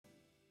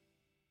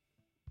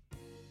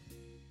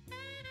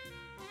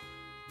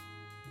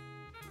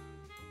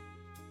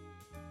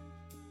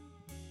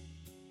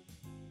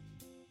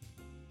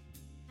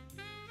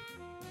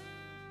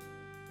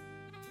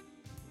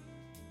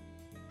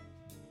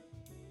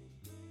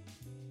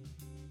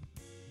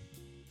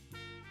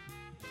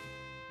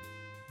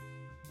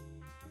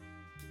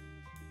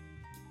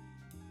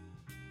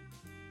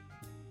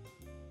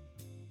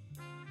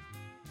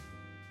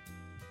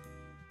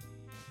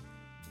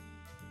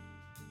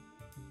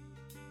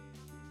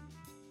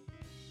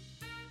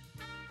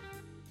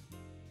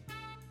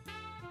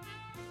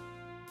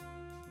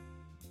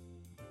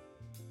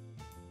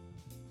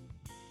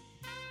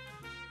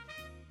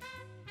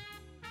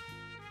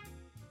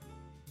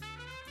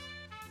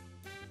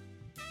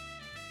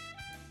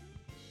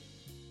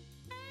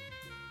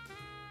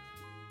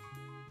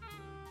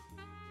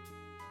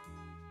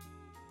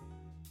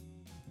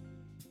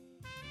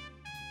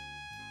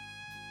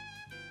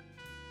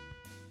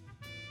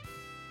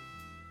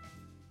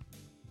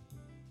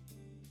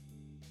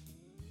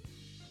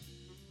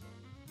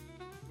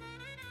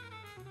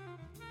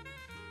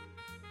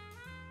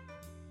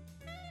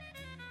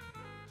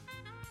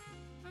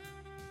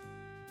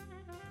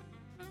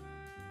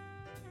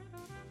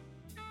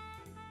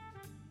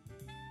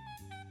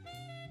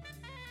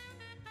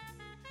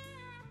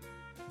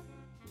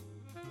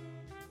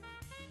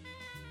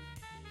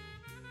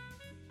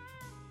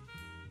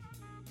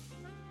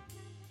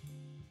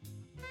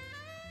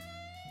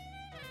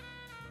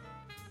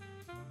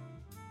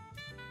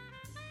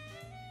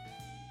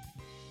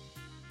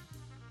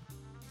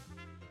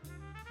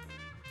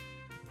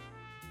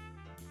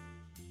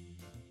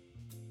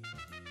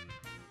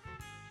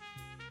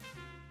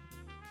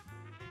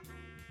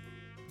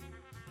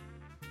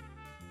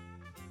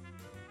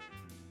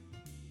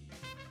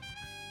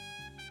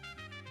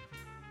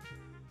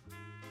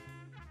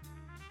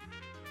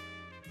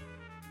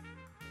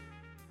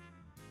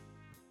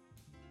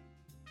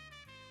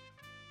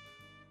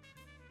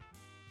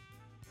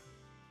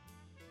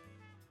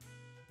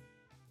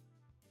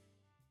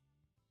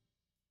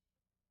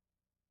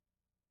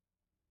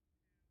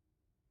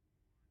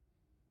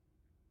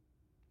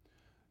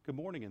Good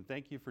morning and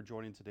thank you for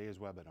joining today's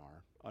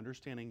webinar,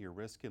 Understanding Your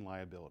Risk and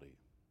Liability.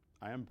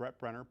 I am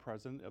Brenner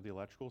President of the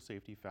Electrical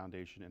Safety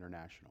Foundation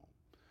International.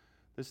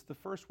 This is the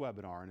first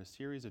webinar in a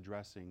series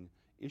addressing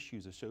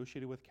issues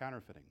associated with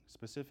counterfeiting,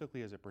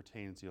 specifically as it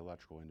pertains to the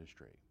electrical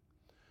industry.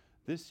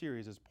 This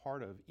series is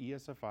part of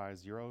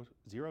ESFI's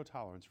Zero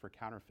Tolerance for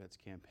Counterfeits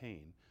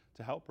campaign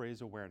to help raise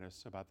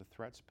awareness about the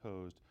threats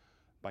posed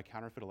by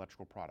counterfeit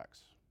electrical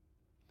products.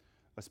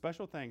 A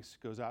special thanks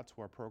goes out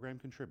to our program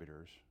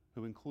contributors,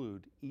 who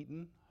include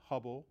Eaton,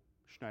 Hubbell,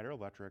 Schneider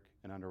Electric,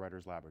 and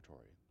Underwriters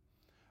Laboratory.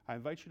 I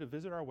invite you to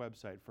visit our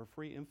website for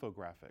free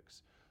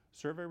infographics,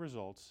 survey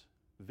results,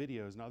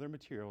 videos, and other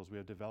materials we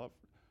have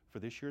developed for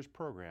this year's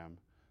program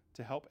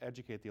to help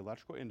educate the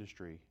electrical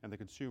industry and the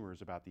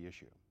consumers about the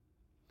issue.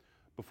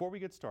 Before we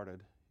get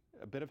started,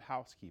 a bit of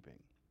housekeeping.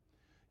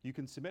 You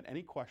can submit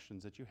any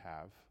questions that you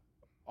have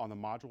on the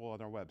module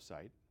on our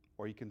website,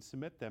 or you can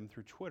submit them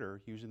through Twitter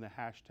using the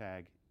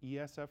hashtag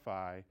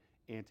ESFI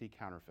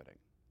anti-counterfeiting.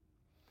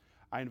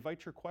 I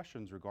invite your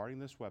questions regarding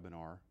this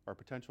webinar or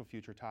potential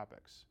future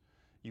topics.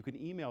 You can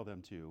email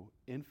them to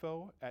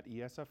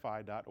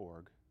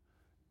info@esfi.org.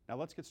 Now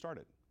let's get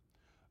started.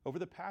 Over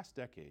the past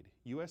decade,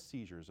 U.S.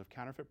 seizures of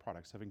counterfeit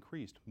products have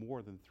increased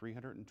more than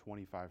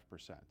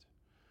 325%.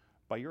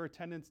 By your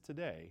attendance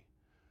today,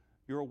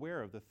 you're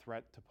aware of the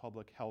threat to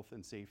public health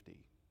and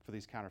safety for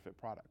these counterfeit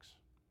products.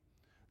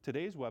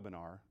 Today's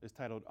webinar is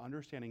titled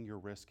Understanding Your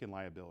Risk and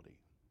Liability.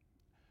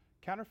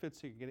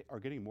 Counterfeits are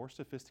getting more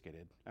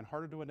sophisticated and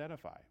harder to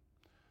identify.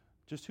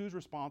 Just who's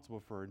responsible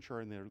for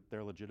ensuring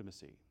their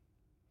legitimacy?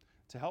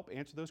 To help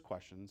answer those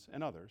questions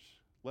and others,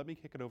 let me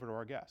kick it over to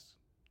our guests.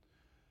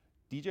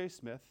 DeeJay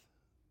Smith,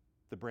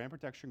 the Brand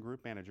Protection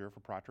Group Manager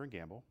for Proctor and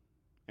Gamble,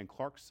 and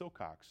Clark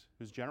Silcox,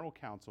 who's General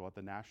Counsel at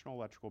the National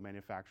Electrical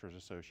Manufacturers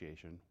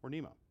Association, or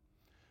NEMA.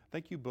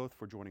 Thank you both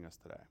for joining us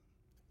today.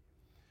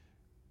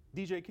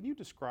 DeeJay, can you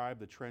describe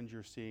the trends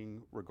you're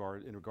seeing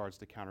in regards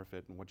to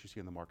counterfeit and what you see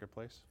in the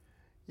marketplace?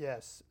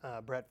 Yes,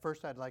 Brett,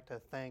 first I'd like to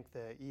thank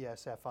the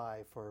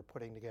ESFI for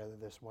putting together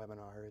this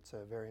webinar. It's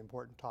a very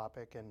important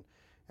topic, and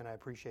I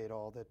appreciate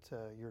all that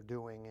you're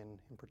doing in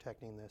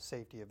protecting the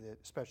safety of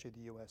especially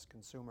the U.S.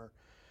 consumer.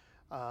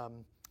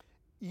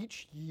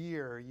 Each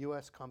year,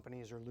 U.S.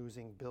 companies are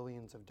losing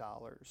billions of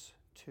dollars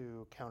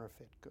to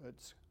counterfeit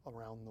goods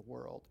around the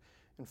world.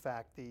 In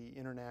fact, the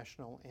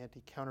International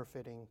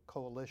Anti-Counterfeiting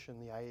Coalition,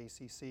 the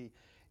IACC,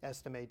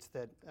 estimates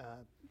that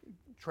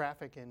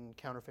traffic in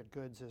counterfeit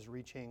goods is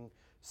reaching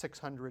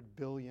 $600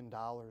 billion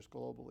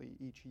globally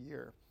each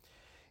year.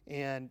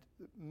 And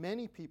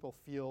many people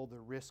feel the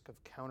risk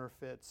of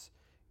counterfeits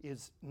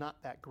is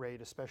not that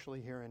great, especially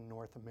here in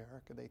North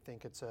America. They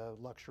think it's a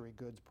luxury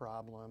goods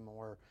problem,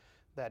 or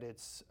that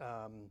it's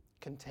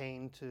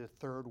contained to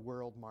third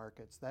world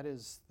markets. That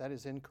is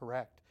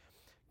incorrect.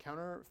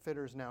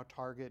 Counterfeiters now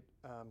target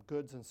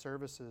goods and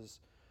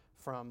services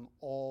from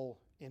all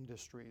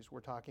industries. We're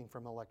talking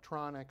from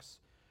electronics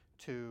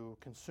to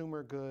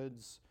consumer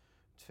goods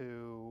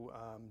to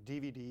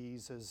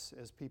DVDs,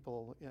 as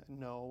people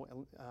know,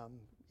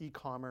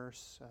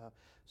 e-commerce.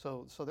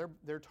 So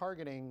they're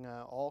targeting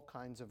all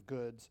kinds of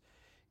goods,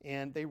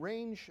 and they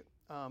range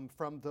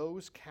from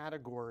those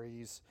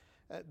categories.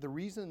 The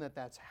reason that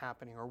that's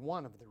happening, or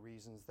one of the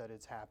reasons that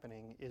it's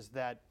happening, is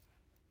that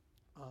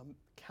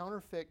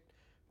counterfeit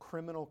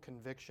criminal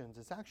convictions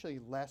is actually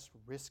less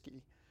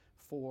risky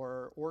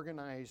for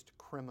organized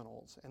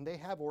criminals, and they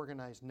have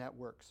organized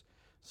networks,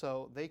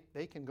 so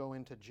they can go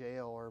into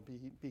jail or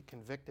be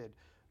convicted.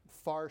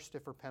 Far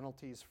stiffer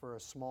penalties for a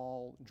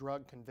small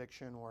drug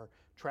conviction or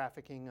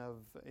trafficking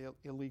of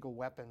illegal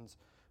weapons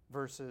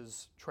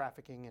versus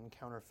trafficking in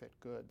counterfeit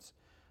goods.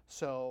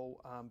 So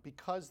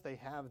because they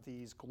have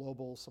these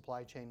global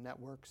supply chain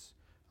networks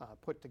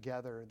put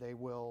together, they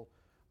will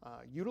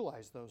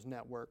utilize those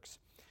networks.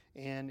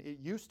 And it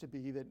used to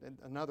be that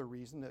another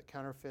reason that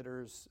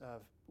counterfeiters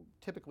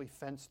typically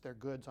fence their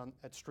goods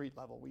at street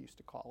level, we used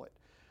to call it.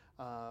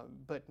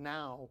 But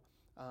now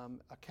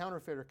a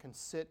counterfeiter can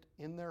sit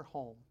in their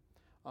home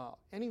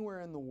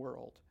anywhere in the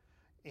world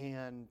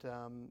and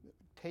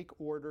take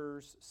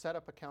orders, set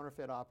up a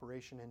counterfeit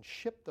operation, and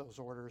ship those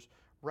orders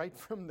right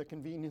from the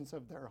convenience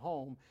of their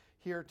home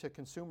here to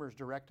consumers,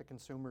 direct to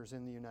consumers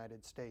in the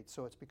United States.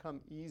 So it's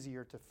become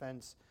easier to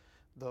fence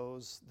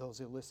those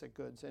illicit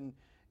goods.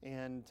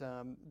 And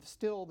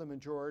still the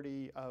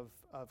majority of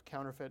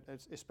counterfeit,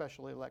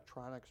 especially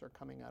electronics, are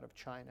coming out of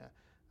China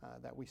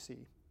that we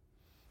see.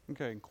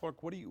 Okay, and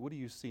Clark, what are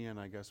you seeing,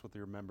 I guess, with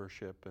your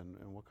membership, and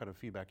what kind of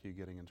feedback are you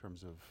getting in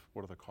terms of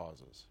what are the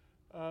causes?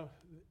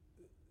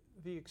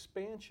 The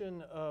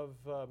expansion of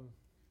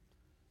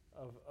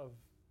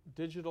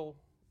digital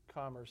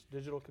commerce,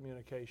 digital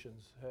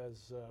communications,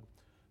 has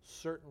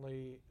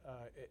certainly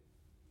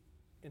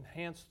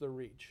enhanced the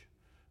reach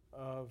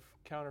of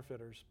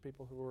counterfeiters,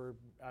 people who are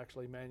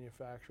actually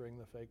manufacturing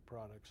the fake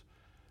products,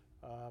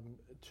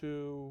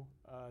 to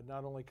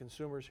not only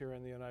consumers here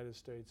in the United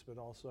States, but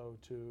also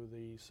to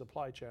the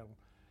supply channel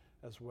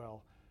as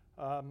well.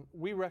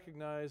 We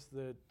recognize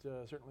that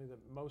certainly that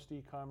most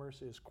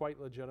e-commerce is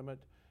quite legitimate.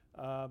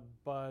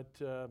 But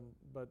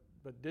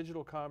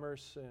digital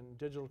commerce and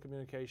digital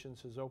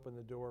communications has opened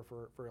the door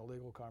for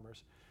illegal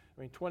commerce.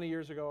 I mean, 20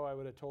 years ago, I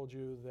would have told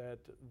you that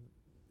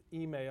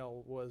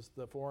email was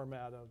the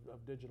format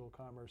of digital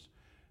commerce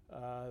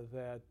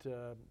that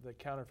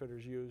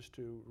counterfeiters use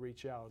to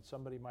reach out.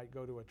 Somebody might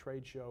go to a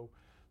trade show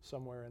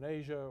somewhere in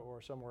Asia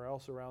or somewhere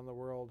else around the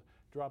world,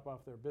 drop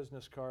off their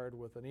business card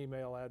with an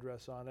email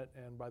address on it,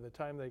 and by the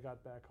time they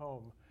got back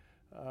home,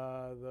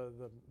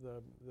 the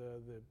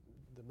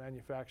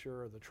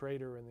manufacturer or the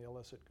trader in the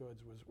illicit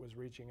goods was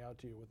reaching out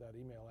to you with that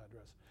email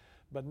address.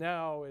 But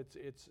now and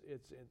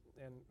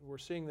we're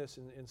seeing this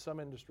in some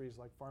industries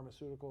like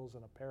pharmaceuticals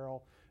and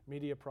apparel,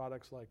 media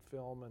products like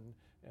film and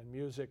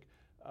music,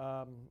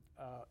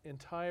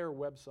 entire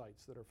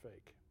websites that are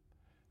fake.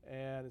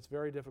 And it's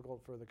very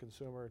difficult for the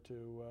consumer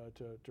to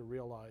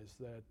realize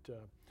that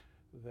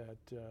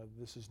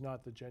this is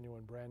not the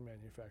genuine brand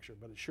manufacturer,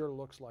 but it sure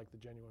looks like the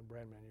genuine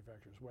brand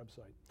manufacturer's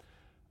website.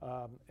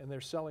 And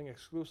they're selling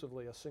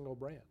exclusively a single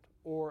brand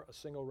or a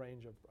single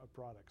range of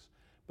products.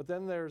 But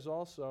then there's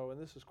also,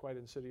 and this is quite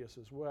insidious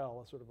as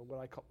well, a sort of what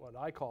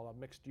I call a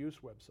mixed-use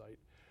website,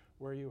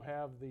 where you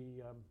have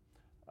the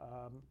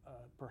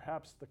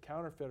perhaps the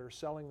counterfeiter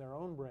selling their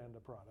own brand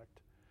of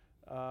product,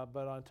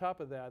 but on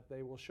top of that,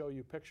 they will show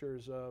you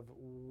pictures of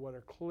what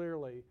are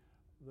clearly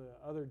the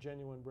other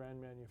genuine brand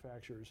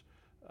manufacturers'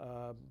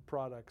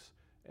 products,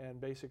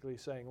 and basically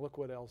saying, "Look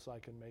what else I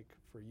can make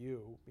for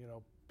you. You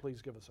know, please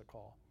give us a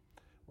call,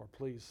 or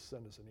please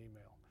send us an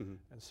email." Mm-hmm.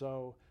 And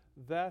so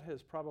that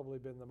has probably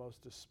been the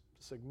most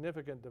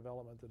significant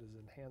development that has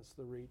enhanced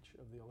the reach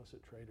of the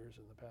illicit traders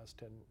in the past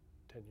 10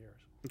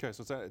 years. Okay,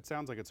 so it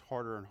sounds like it's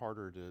harder and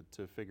harder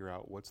to figure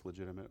out what's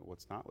legitimate,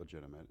 what's not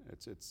legitimate.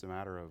 It's a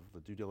matter of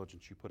the due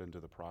diligence you put into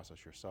the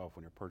process yourself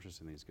when you're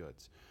purchasing these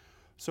goods.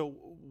 So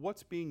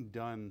what's being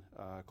done,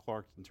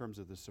 Clark, in terms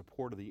of the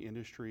support of the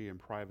industry and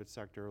private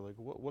sector? Like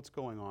what's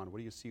going on? What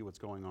do you see what's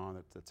going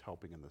on that's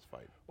helping in this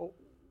fight? Well,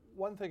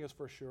 one thing is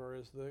for sure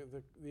is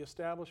the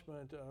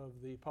establishment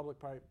of the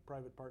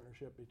public-private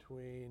partnership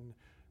between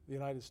the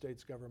United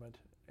States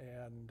government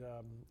and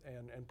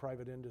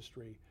private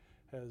industry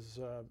has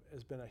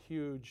been a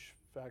huge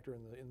factor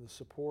in the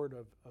support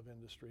of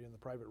industry and the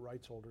private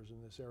rights holders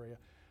in this area.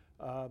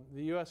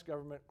 The U.S.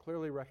 government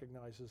clearly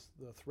recognizes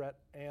the threat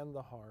and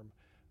the harm,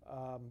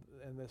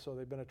 so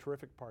they've been a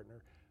terrific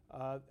partner.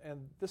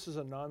 And this is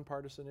a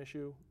nonpartisan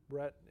issue,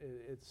 Brett.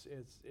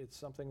 It's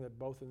something that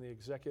both in the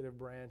executive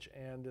branch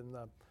and in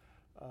the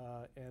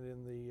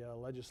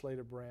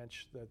legislative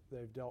branch that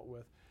they've dealt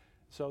with.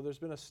 So there's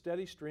been a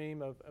steady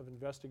stream of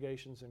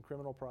investigations and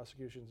criminal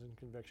prosecutions and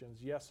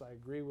convictions. Yes, I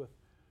agree with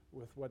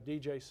what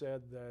DeeJay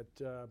said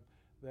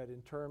that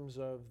in terms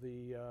of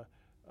the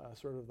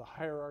sort of the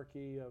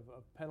hierarchy of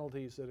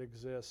penalties that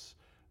exists,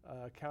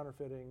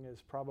 counterfeiting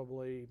is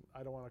probably,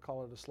 I don't want to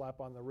call it a slap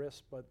on the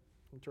wrist, but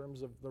in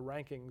terms of the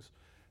rankings,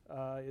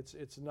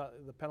 it's not,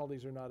 the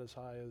penalties are not as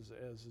high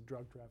as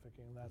drug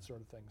trafficking and that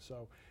sort of thing.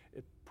 So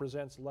it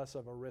presents less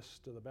of a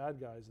risk to the bad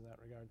guys in that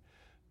regard.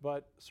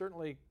 But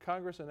certainly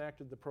Congress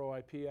enacted the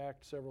Pro-IP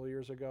Act several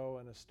years ago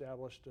and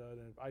established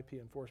an IP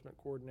enforcement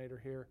coordinator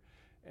here.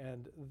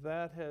 And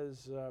that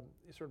has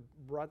sort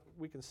of brought,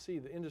 we can see,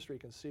 the industry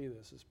can see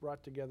this. It's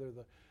brought together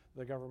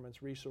the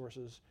government's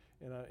resources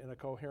in a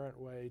coherent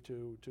way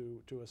to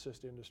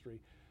assist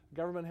industry. The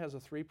government has a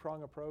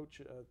three-prong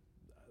approach.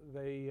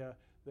 They are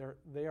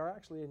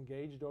actually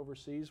engaged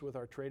overseas with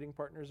our trading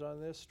partners on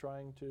this,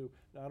 trying to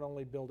not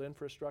only build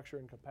infrastructure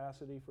and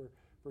capacity for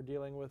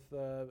dealing with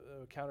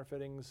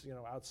counterfeitings,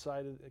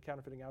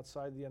 counterfeiting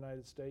outside the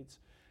United States,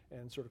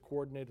 and sort of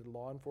coordinated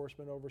law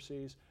enforcement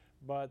overseas,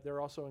 but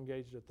they're also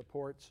engaged at the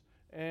ports.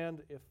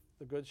 And if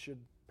the goods should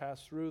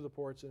pass through the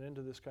ports and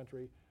into this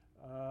country,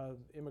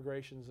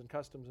 immigrations and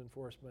customs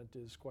enforcement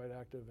is quite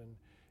active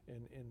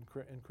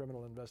in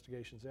criminal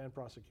investigations and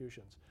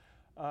prosecutions.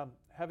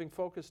 Having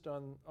focused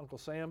on Uncle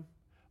Sam,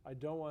 I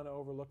don't want to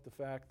overlook the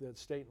fact that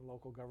state and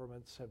local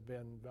governments have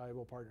been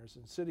valuable partners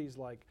in cities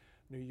like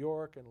New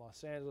York and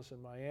Los Angeles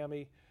and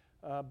Miami,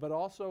 but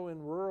also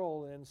in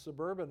rural and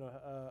suburban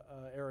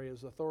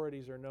areas.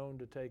 Authorities are known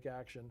to take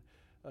action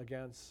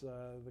against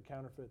the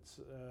counterfeits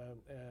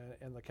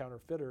and the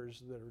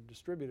counterfeiters that are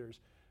distributors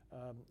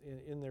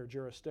in their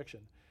jurisdiction.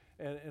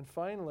 And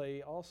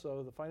finally,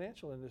 also, the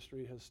financial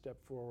industry has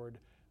stepped forward,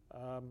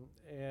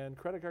 and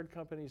credit card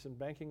companies and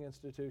banking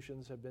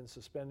institutions have been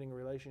suspending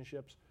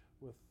relationships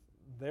with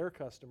their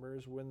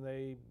customers when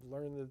they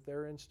learn that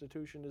their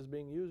institution is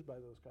being used by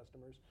those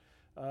customers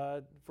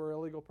for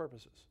illegal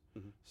purposes.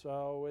 Mm-hmm.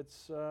 So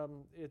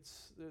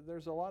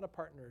there's a lot of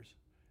partners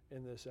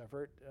in this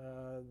effort.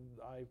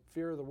 I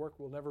fear the work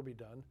will never be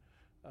done.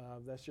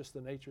 That's just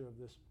the nature of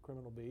this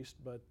criminal beast.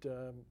 But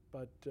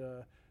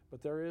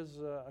there is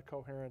a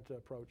coherent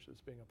approach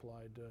that's being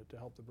applied to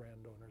help the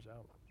brand owners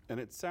out. And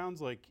it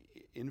sounds like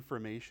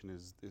information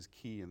is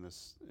key in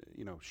this.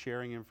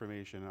 Sharing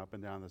information up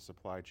and down the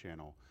supply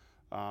channel.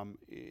 Do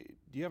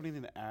you have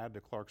anything to add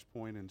to Clark's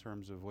point in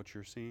terms of what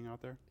you're seeing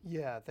out there?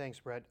 Yeah, thanks,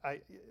 Brett.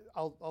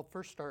 I'll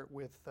first start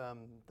with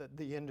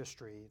the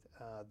industry.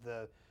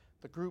 The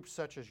groups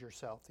such as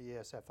yourself, the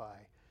ESFI,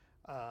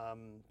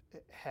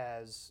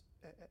 has,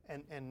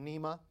 and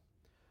NEMA,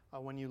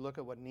 when you look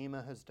at what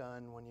NEMA has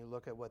done, when you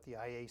look at what the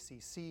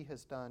IACC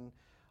has done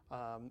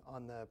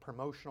on the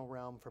promotional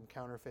realm from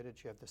counterfeited,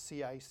 you have the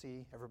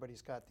CIC,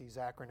 everybody's got these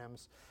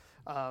acronyms,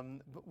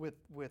 but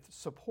with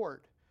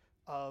support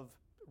of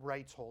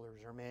rights holders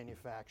or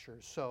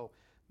manufacturers. So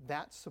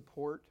that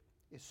support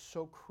is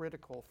so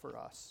critical for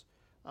us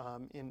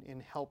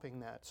in helping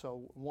that.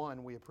 So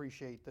one, we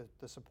appreciate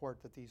the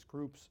support that these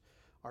groups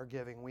are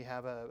giving. We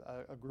have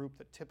a group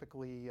that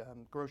typically,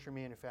 Grocery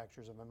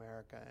Manufacturers of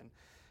America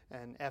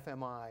and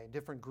FMI,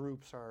 different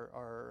groups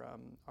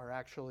are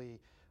actually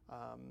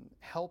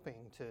helping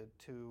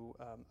to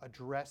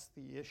address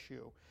the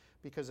issue,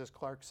 because as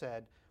Clark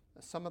said,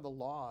 some of the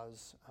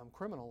laws,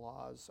 criminal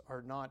laws,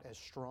 are not as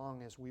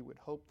strong as we would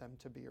hope them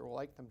to be or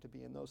like them to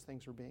be, and those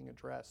things are being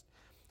addressed.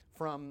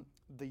 From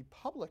the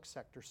public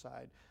sector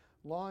side,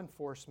 law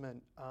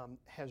enforcement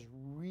has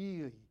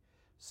really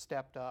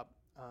stepped up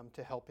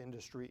to help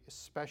industry,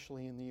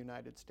 especially in the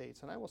United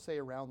States, and I will say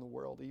around the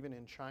world, even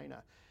in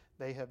China.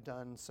 They have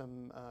done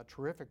some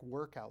terrific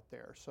work out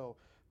there. So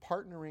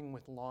partnering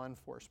with law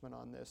enforcement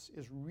on this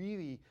is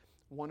really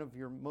one of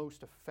your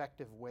most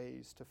effective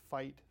ways to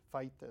fight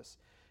this.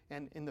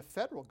 And in the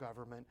federal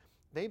government,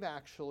 they've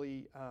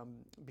actually,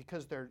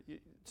 because they're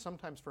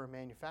sometimes for a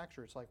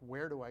manufacturer, it's like,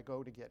 where do I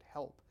go to get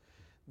help?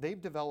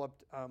 They've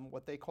developed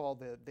what they call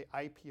the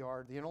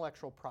IPR, the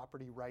Intellectual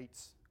Property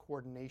Rights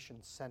Coordination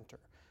Center,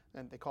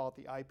 and they call it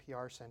the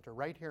IPR Center,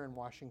 right here in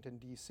Washington,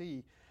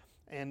 D.C.,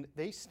 and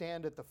they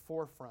stand at the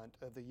forefront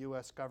of the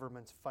U.S.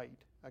 government's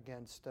fight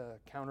against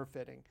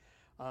counterfeiting.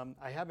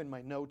 I have in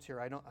my notes here,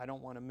 I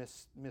don't want to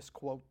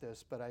misquote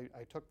this, but I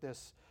took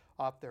this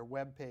off their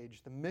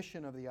webpage. The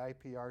mission of the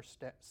IPR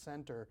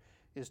Center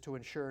is to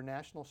ensure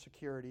national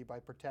security by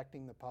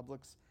protecting the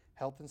public's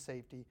health and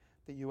safety,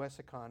 the U.S.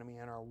 economy,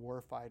 and our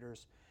war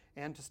fighters,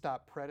 and to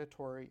stop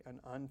predatory and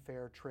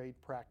unfair trade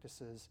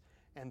practices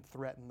and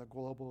threaten the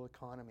global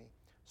economy.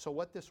 So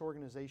what this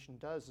organization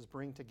does is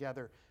bring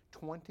together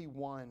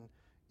 21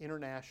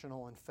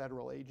 international and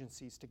federal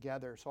agencies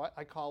together. So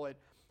I call it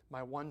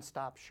my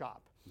one-stop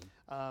shop.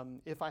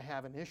 If I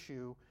have an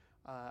issue,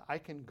 I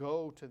can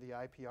go to the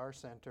IPR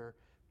Center,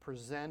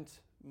 present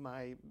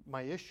my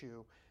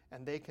issue,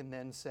 and they can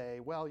then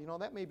say, well, you know,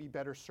 that may be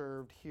better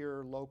served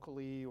here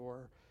locally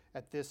or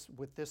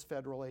with this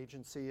federal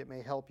agency, it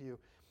may help you.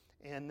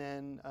 And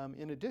then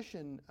in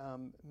addition,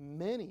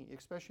 many,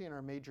 especially in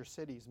our major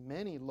cities,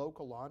 many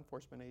local law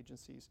enforcement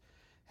agencies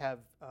have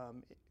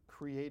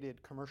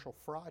created commercial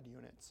fraud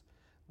units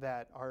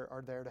that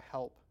are there to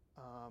help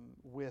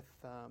with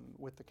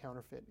the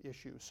counterfeit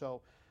issue.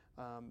 So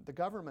the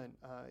government,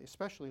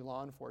 especially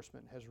law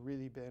enforcement, has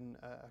really been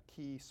a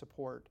key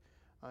support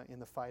in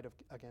the fight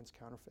against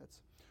counterfeits.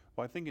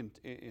 Well, I think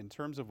in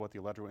terms of what the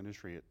electrical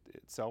industry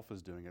itself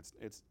is doing,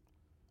 it's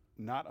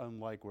not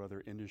unlike what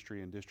other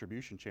industry and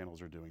distribution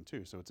channels are doing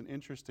too. So it's an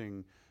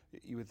interesting,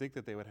 you would think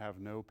that they would have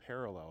no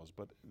parallels,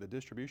 but the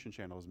distribution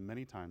channel is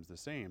many times the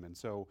same. And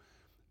so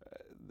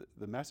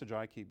the message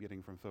I keep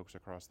getting from folks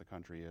across the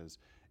country is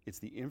it's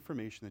the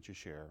information that you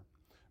share,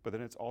 but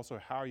then it's also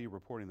how are you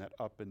reporting that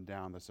up and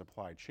down the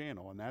supply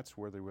channel. And that's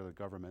where the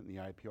government and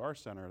the IPR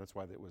Center, that's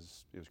why it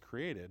was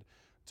created,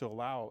 to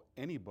allow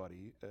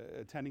anybody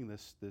attending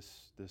this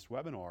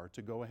webinar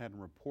to go ahead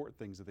and report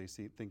things that they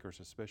think are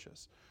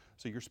suspicious.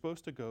 So you're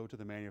supposed to go to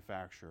the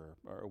manufacturer,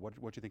 or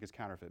what you think is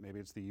counterfeit. Maybe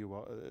it's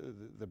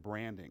the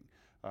branding,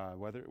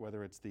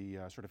 whether it's the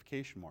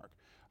certification mark.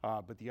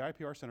 But the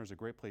IPR Center is a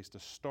great place to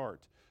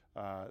start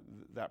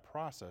that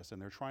process,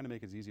 and they're trying to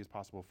make it as easy as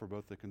possible for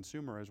both the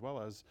consumer as well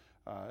as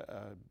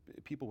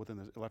people within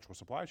the electrical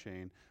supply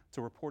chain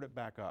to report it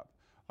back up.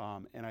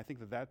 And I think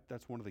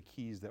that's one of the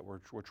keys that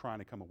we're trying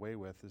to come away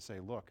with, is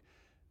say, look,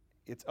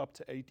 it's up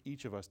to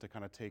each of us to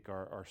kind of take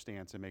our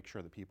stance and make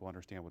sure that people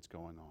understand what's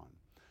going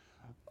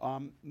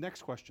on.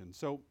 Next question.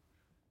 So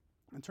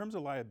in terms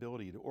of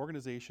liability, do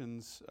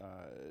organizations,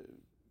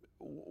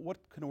 what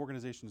can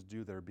organizations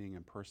do that are being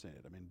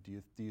impersonated? I mean,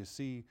 do you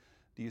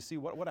see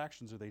what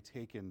actions are they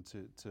taking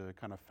to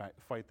kind of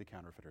fight the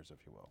counterfeiters,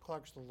 if you will?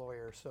 Clark's the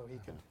lawyer, so he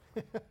can.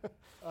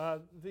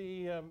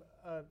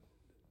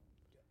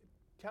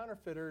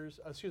 Counterfeiters,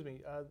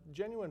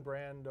 genuine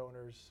brand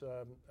owners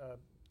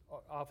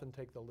often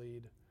take the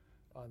lead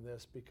on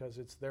this because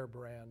it's their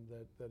brand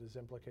that is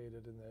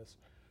implicated in this.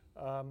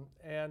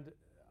 And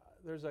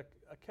there's a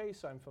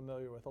case I'm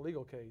familiar with, a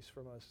legal case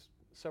from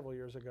several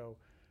years ago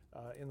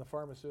in the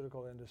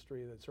pharmaceutical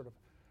industry that sort of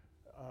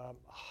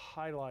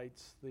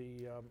highlights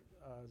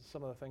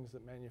some of the things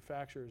that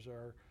manufacturers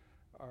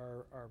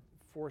are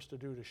forced to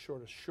do to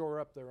sort of shore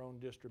up their own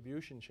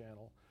distribution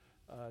channel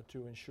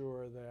to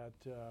ensure that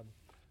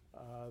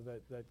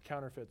that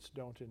counterfeits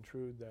don't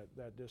intrude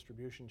that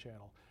distribution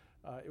channel.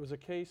 It was a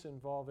case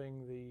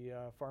involving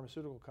the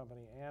pharmaceutical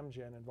company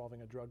Amgen,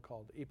 involving a drug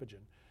called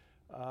Epogen.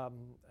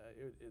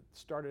 It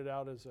started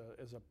out as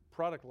a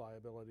product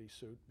liability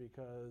suit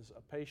because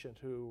a patient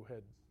who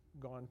had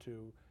gone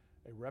to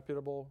a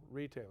reputable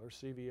retailer,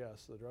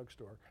 CVS, the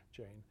drugstore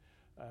chain,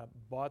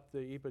 bought the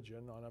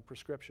Epogen on a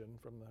prescription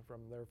from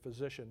their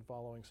physician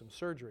following some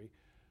surgery.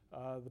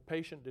 The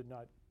patient did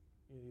not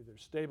either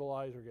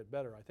stabilize or get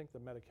better. I think the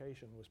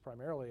medication was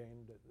primarily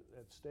aimed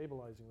at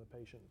stabilizing the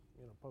patient,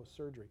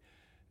 post-surgery.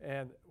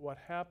 And what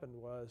happened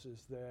was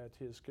that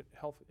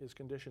his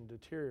condition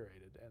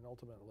deteriorated, and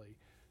ultimately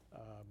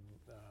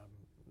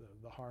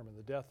the harm and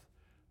the death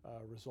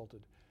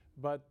resulted.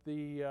 But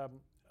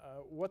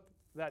what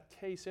that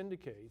case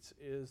indicates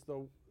is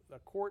the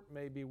court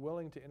may be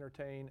willing to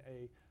entertain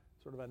a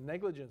sort of a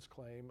negligence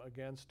claim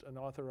against an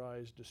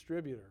authorized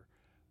distributor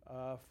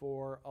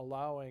for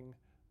allowing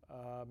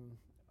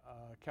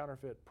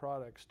counterfeit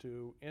products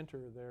to enter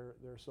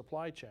their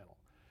supply channel.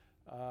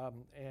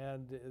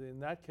 And in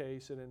that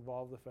case, it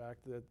involved the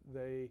fact that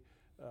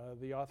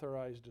the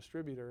authorized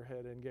distributor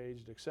had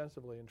engaged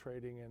extensively in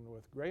trading in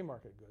with gray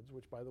market goods,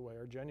 which, by the way,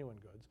 are genuine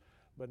goods.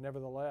 But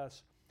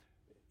nevertheless,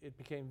 it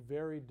became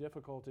very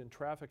difficult in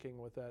trafficking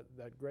with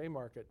that gray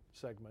market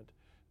segment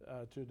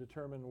to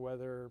determine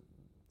whether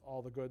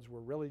all the goods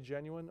were really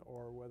genuine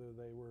or whether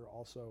they were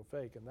also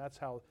fake. And that's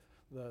how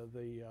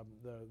the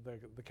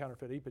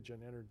counterfeit Epogen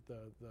entered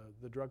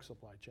the drug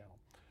supply channel.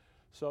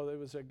 So it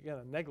was, again,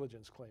 a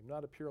negligence claim,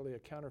 not purely a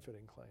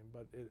counterfeiting claim,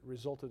 but it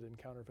resulted in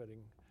counterfeiting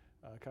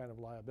kind of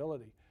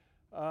liability.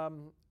 A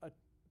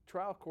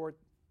trial court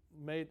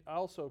may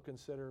also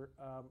consider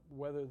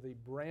whether the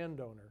brand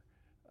owner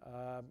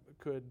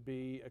could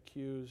be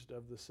accused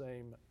of the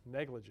same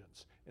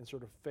negligence in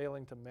sort of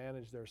failing to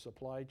manage their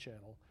supply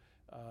channel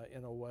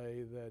in a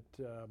way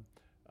that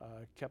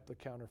kept the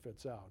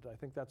counterfeits out. I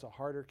think that's a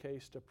harder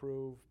case to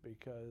prove,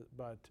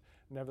 but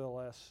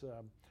nevertheless,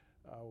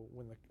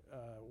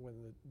 when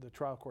the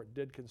trial court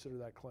did consider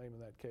that claim in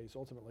that case,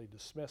 ultimately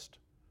dismissed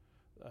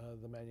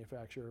the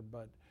manufacturer,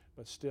 but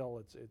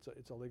still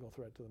it's a legal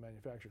threat to the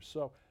manufacturer.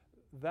 So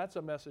that's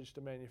a message to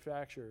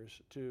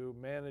manufacturers to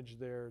manage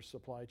their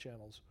supply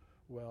channels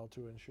well,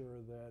 to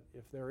ensure that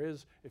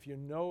if you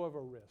know of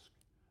a risk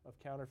of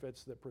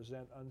counterfeits that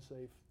present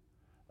unsafe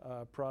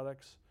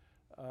products,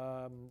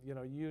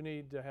 you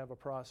need to have a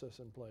process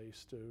in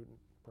place to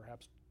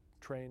perhaps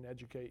train,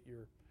 educate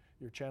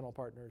your channel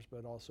partners,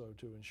 but also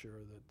to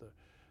ensure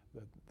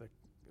that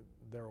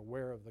they're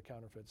aware of the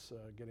counterfeits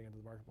getting into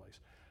the marketplace.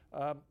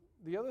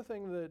 The other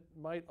thing that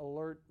might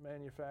alert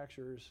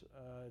manufacturers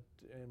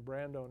and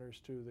brand owners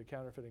to the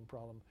counterfeiting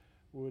problem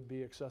would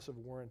be excessive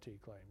warranty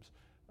claims.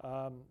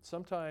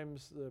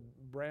 Sometimes the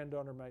brand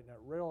owner might not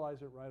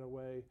realize it right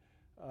away,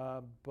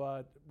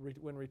 but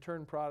when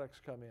return products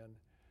come in,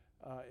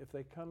 if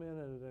they come in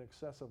at an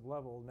excessive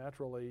level,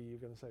 naturally you're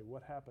going to say,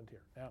 what happened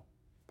here? Now,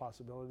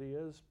 possibility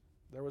is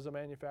there was a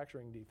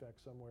manufacturing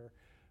defect somewhere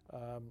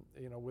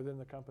within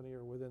the company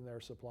or within their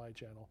supply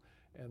channel,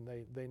 and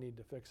they need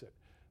to fix it.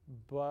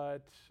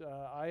 But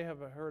I have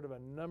heard of a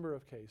number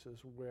of cases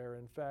where,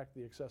 in fact,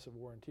 the excessive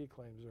warranty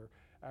claims are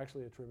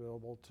actually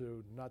attributable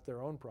to not their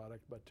own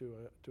product, but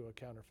to a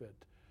counterfeit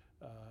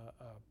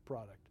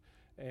product.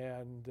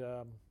 And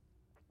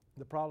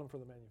the problem for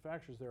the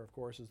manufacturers there, of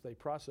course, is they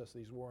process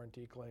these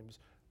warranty claims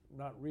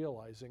not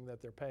realizing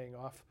that they're paying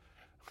off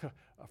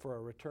for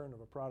a return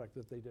of a product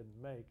that they didn't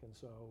make, and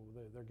so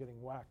they're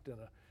getting whacked in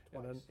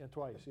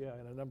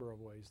a number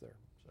of ways there.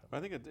 So.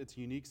 I think it's a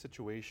unique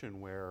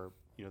situation where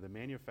the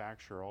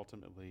manufacturer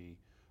ultimately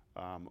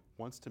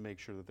wants to make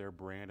sure that their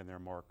brand and their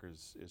mark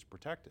is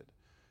protected,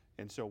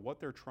 and so what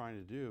they're trying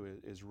to do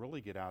is really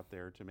get out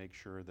there to make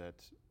sure that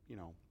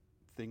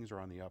things are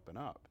on the up and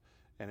up,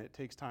 and it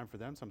takes time for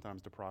them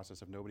sometimes to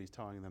process if nobody's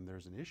telling them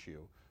there's an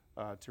issue.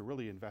 To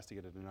really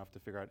investigate it enough to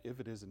figure out if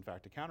it is in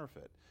fact a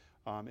counterfeit.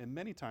 And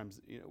many times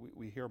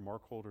we hear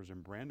mark holders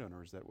and brand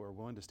owners that were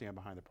willing to stand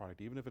behind the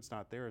product even if it's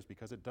not theirs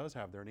because it does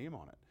have their name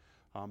on it.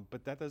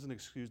 But that doesn't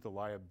excuse the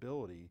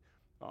liability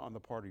on the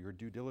part of your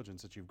due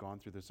diligence that you've gone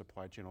through the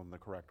supply channel in the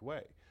correct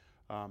way.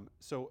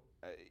 So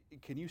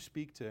can you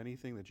speak to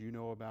anything that you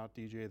know about,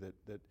 DeeJay,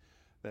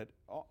 that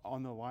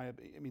on the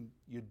liability, I mean,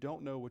 you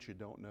don't know what you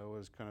don't know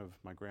is kind of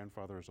my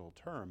grandfather's old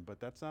term, but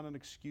that's not an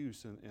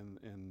excuse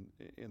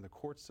in the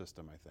court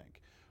system, I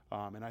think.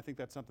 And I think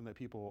that's something that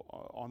people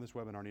on this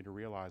webinar need to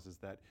realize is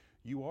that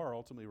you are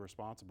ultimately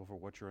responsible for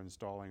what you're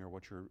installing or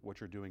what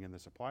you're doing in the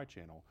supply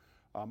channel.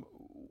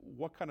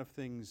 What kind of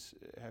things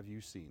have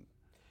you seen?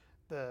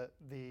 The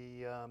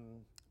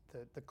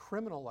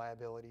criminal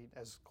liability,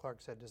 as Clark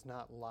said, does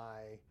not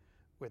lie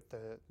with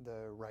the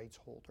rights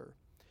holder.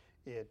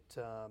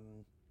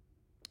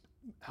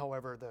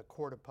 However, the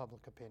court of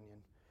public opinion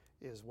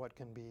is what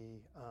can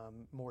be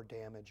more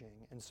damaging.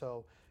 And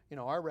so,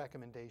 our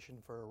recommendation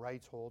for a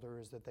rights holder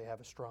is that they have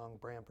a strong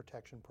brand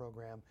protection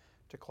program,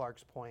 to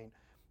Clark's point.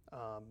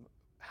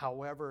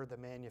 However, the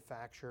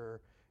manufacturer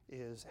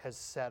has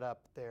set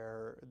up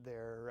their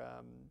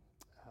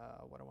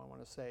what do I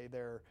want to say,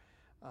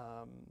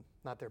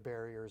 not their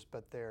barriers,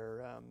 but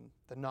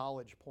the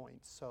knowledge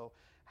points. So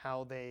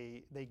how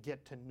they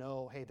get to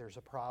know, hey, there's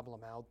a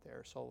problem out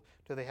there. So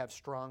do they have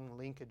strong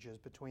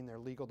linkages between their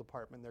legal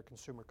department, their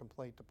consumer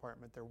complaint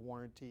department, their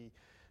warranty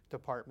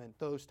department,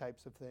 those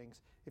types of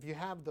things. If you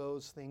have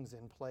those things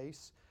in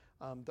place,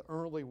 the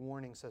early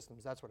warning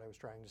systems, that's what I was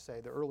trying to say,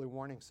 the early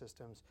warning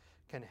systems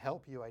can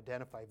help you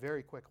identify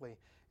very quickly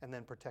and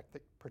then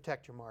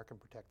protect your mark and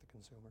protect the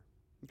consumer.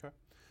 Okay.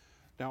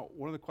 Now,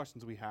 one of the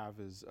questions we have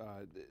is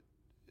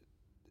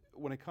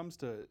when it comes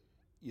to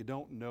you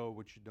don't know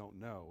what you don't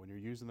know, when you're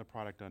using the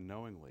product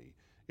unknowingly,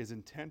 is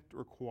intent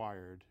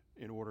required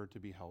in order to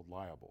be held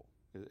liable?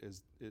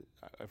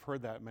 I've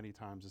heard that many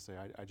times to say,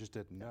 I just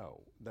didn't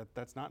know.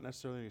 That's not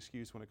necessarily an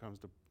excuse when it comes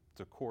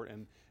to court,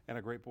 and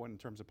a great point in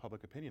terms of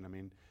public opinion. I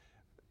mean,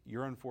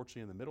 you're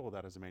unfortunately in the middle of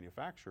that as a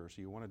manufacturer,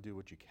 so you want to do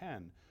what you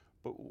can,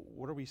 but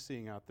what are we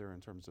seeing out there in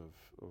terms of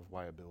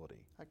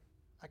liability?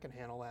 I can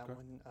handle that Okay.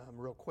 one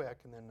real quick,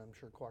 and then I'm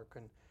sure Clark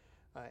can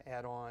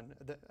add on.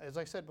 As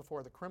I said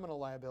before, the criminal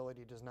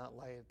liability does not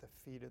lie at the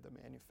feet of the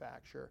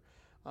manufacturer,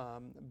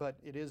 but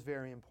it is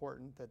very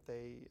important that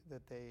they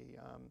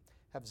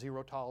have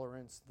zero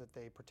tolerance, that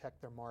they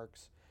protect their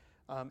marks.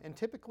 And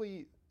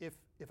typically, if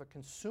a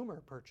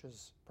consumer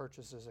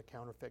purchases a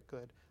counterfeit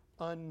good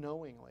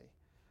unknowingly,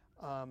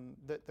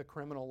 the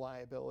criminal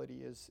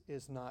liability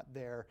is not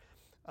there.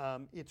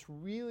 It's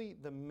really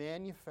the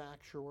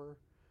manufacturer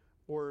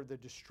or the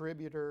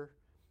distributor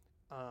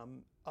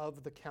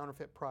of the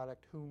counterfeit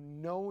product who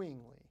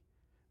knowingly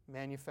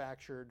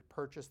manufactured,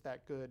 purchased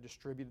that good,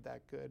 distributed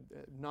that good.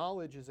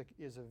 Knowledge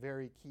is a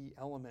very key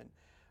element.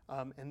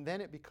 And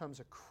then it becomes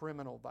a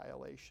criminal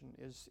violation,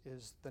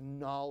 is the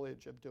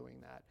knowledge of doing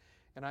that.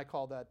 And I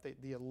call that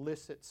the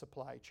illicit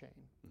supply chain.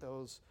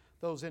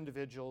 Those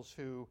individuals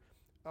who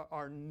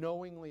are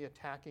knowingly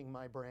attacking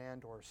my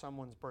brand or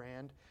someone's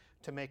brand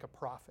to make a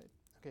profit.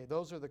 Okay,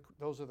 those are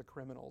the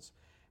criminals.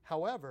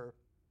 However,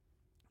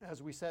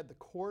 as we said, the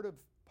court of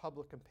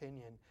public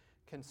opinion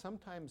can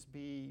sometimes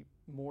be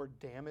more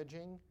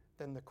damaging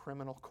than the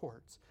criminal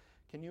courts.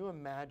 Can you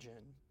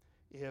imagine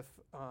if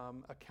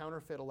a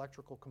counterfeit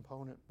electrical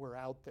component were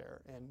out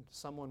there and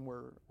someone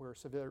were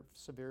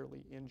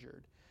severely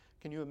injured?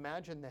 Can you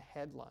imagine the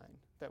headline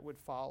that would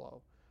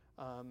follow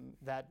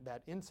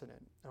that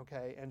incident?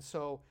 Okay, and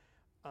so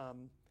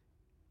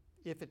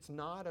if it's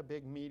not a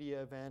big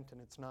media event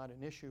and it's not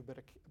an issue,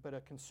 but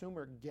a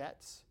consumer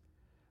gets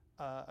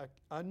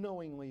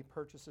unknowingly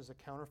purchases a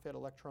counterfeit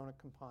electronic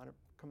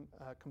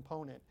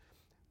component,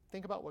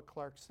 think about what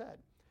Clark said.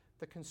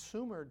 The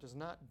consumer does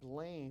not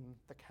blame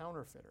the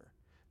counterfeiter.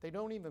 They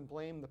don't even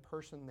blame the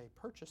person they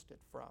purchased it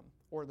from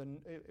or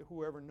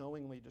whoever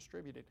knowingly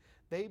distributed.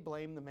 They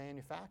blame the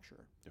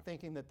manufacturer,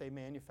 thinking that they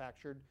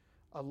manufactured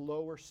a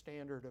lower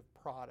standard of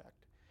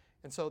product.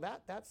 And so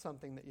that's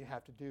something that you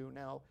have to do.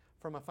 Now,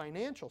 from a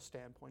financial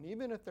standpoint,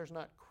 even if there's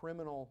not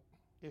criminal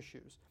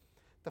issues,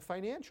 the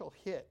financial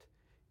hit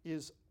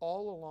is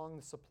all along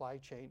the supply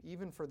chain,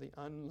 even for the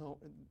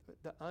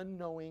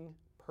unknowing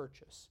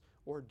purchase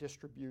or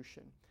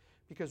distribution.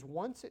 Because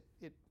once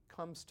it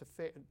comes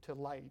to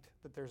light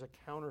that there's a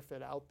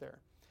counterfeit out there,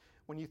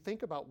 when you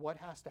think about what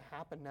has to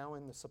happen now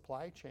in the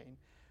supply chain,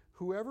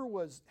 whoever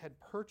had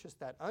purchased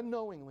that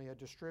unknowingly, a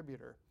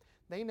distributor,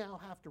 they now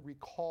have to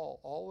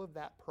recall all of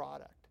that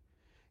product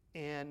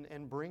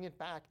and bring it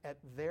back at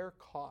their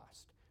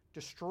cost,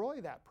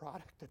 destroy that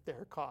product at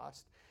their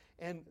cost.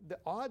 And the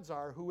odds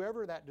are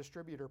whoever that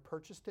distributor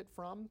purchased it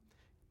from,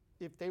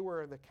 if they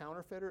were the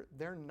counterfeiter,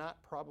 they're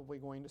not probably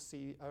going to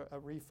see a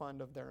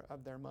refund of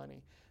their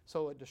money.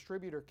 So a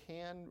distributor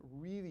can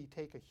really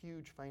take a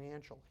huge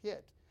financial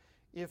hit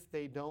if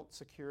they don't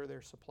secure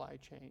their supply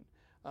chain.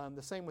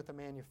 The same with the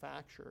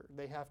manufacturer.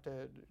 They have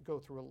to go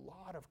through a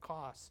lot of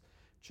costs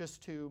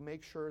just to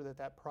make sure that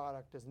that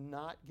product does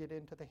not get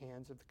into the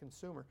hands of the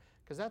consumer.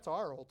 Because that's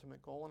our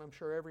ultimate goal, and I'm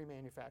sure every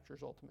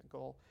manufacturer's ultimate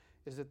goal,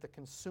 is that the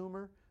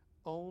consumer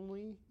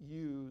only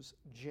use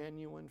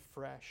genuine,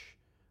 fresh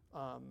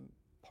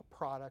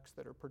products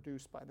that are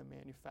produced by the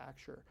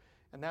manufacturer.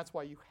 And that's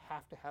why you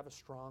have to have a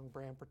strong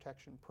brand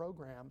protection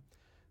program,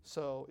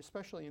 so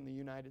especially in the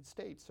United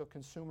States, so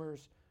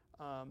consumers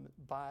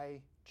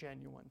buy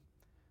genuine.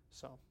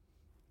 So.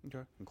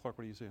 Okay, and Clark,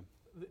 what are you seeing?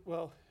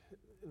 Well,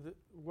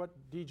 what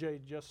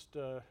DeeJay just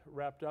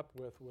wrapped up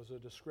with was a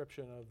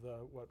description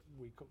of what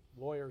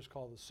lawyers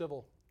call the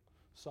civil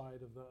side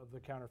of the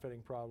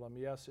counterfeiting problem.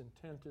 Yes,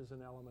 intent is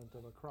an element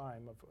of a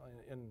crime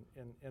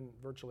in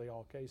virtually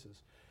all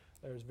cases.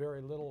 There's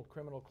very little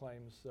criminal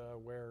claims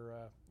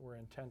where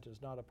intent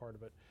is not a part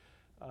of it.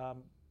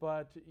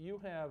 But you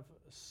have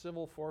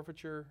civil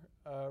forfeiture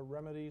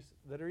remedies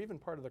that are even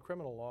part of the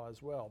criminal law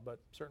as well, but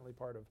certainly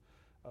part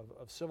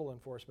of civil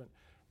enforcement,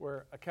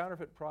 where a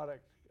counterfeit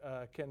product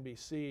can be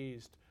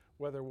seized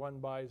whether one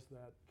buys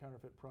that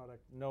counterfeit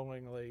product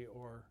knowingly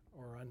or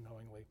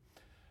unknowingly.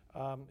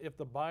 If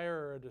the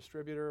buyer or a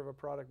distributor of a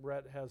product,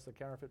 Brett, has the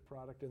counterfeit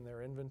product in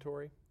their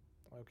inventory,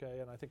 okay,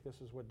 and I think this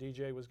is what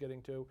DeeJay was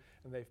getting to,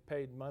 and they've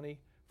paid money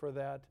for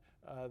that,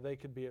 they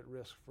could be at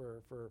risk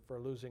for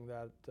losing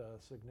that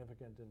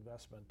significant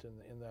investment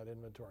in that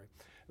inventory.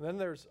 And then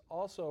there's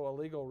also a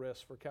legal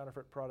risk for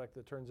counterfeit product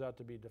that turns out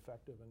to be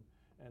defective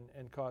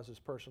and causes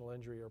personal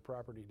injury or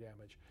property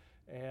damage.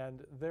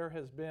 And there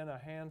has been a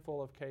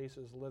handful of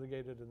cases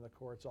litigated in the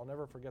courts. I'll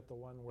never forget the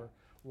one where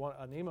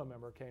a NEMA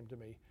member came to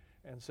me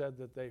and said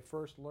that they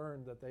first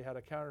learned that they had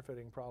a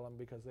counterfeiting problem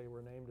because they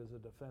were named as a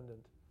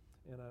defendant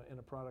in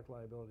a product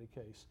liability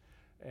case.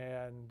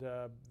 And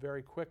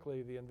very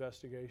quickly the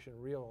investigation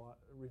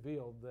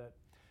revealed that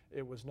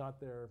it was not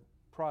their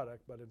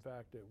product, but in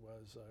fact it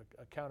was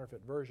a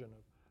counterfeit version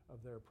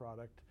of their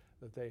product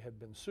that they had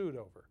been sued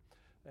over.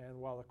 And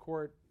while the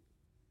court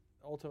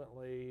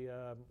ultimately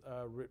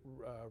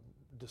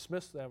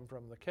dismissed them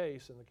from the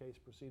case, and the case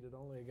proceeded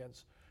only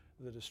against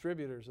the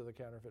distributors of the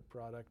counterfeit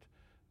product,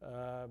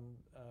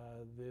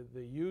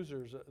 the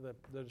users,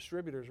 the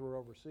distributors were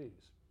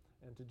overseas.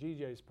 And to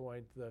DeeJay's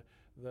point,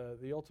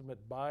 the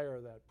ultimate buyer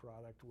of that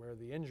product, where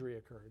the injury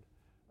occurred,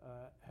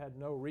 had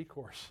no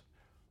recourse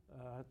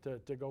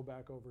to go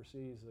back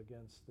overseas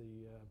against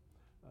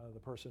the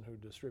person who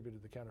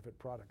distributed the counterfeit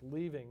product,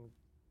 leaving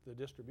the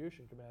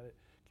distribution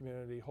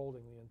community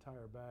holding the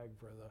entire bag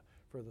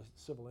for the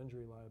civil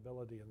injury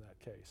liability in that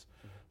case.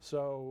 Mm-hmm.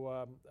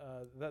 So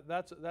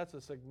that's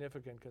a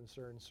significant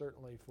concern,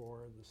 certainly for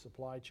the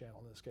supply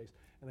channel in this case.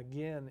 And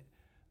again,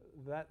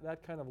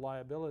 that kind of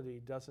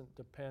liability doesn't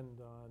depend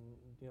on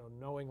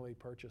knowingly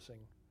purchasing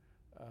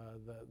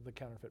the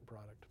counterfeit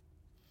product.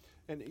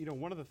 And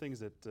one of the things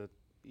that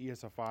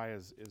ESFI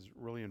is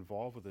really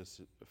involved with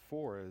this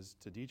for, is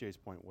to DeeJay's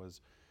point,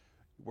 was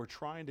we're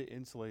trying to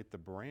insulate the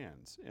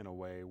brands in a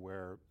way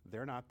where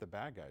they're not the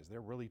bad guys.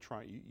 They're really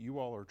trying, you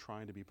all are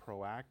trying to be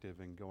proactive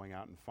in going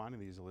out and finding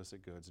these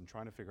illicit goods and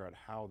trying to figure out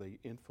how they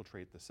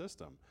infiltrate the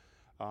system.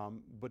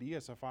 But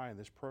ESFI in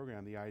this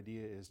program, the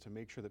idea is to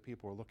make sure that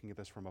people are looking at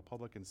this from a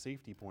public and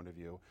safety point of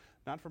view,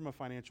 not from a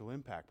financial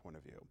impact point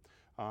of view.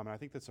 And I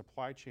think the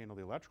supply channel,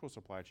 the electrical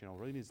supply channel,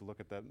 really needs to look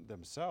at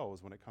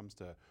themselves when it comes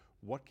to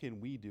what can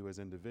we do as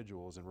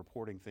individuals in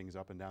reporting things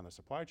up and down the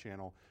supply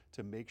channel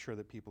to make sure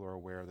that people are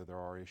aware that there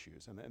are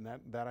issues. And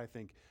that I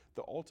think,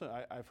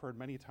 I've heard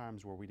many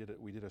times where we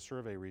did a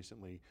survey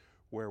recently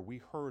where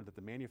we heard that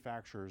the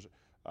manufacturers,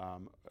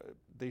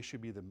 they should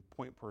be the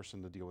point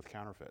person to deal with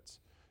counterfeits.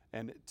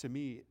 And to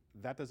me,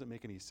 that doesn't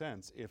make any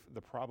sense if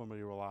the problem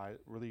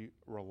really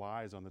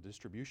relies on the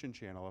distribution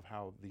channel of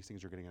how these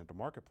things are getting into the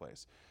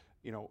marketplace.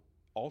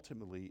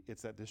 Ultimately,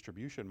 it's that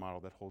distribution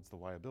model that holds the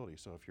liability.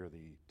 So if you're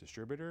the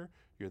distributor,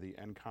 you're the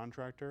end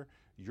contractor,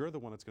 you're the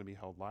one that's going to be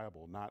held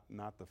liable, not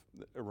the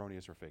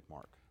erroneous or fake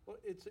mark. Well,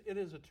 it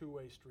is a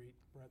two-way street,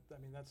 Brett.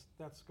 I mean,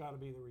 that's got to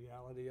be the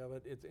reality of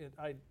it.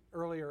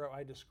 Earlier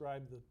I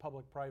described the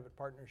public-private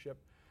partnership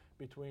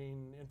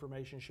between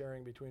information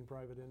sharing between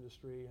private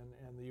industry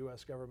and the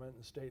U.S. government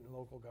and state and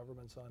local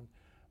governments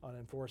on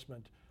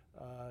enforcement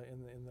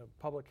in the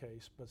public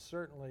case, but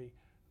certainly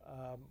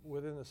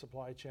within the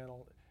supply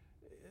channel,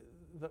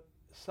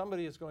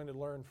 somebody is going to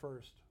learn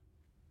first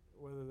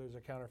whether there's a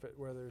counterfeit,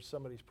 whether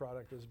somebody's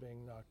product is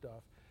being knocked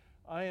off.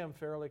 I am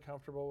fairly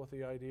comfortable with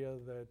the idea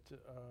that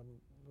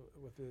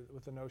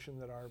with the notion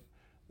that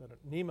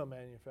NEMA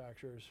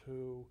manufacturers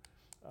who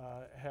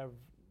have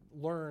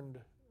learned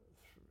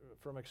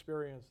from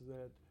experience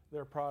that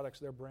their products,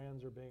 their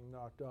brands are being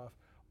knocked off,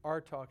 are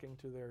talking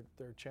to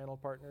their channel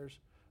partners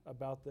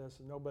about this.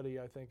 Nobody,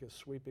 I think, is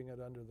sweeping it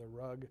under the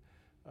rug.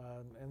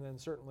 And then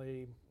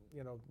certainly,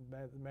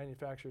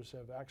 manufacturers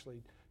have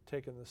actually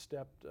taken the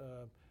step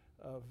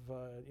of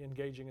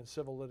engaging in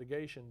civil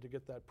litigation to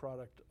get that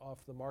product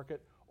off the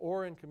market,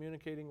 or in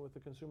communicating with the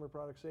Consumer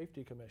Product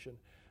Safety Commission,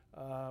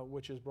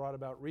 which has brought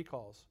about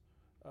recalls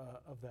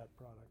of that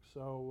product.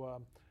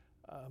 So,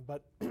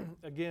 but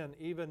again,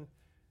 even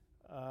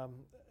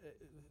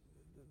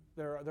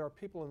there are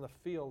people in the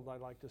field, I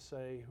like to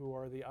say, who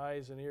are the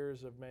eyes and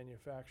ears of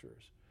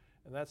manufacturers,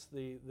 and that's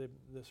the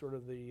sort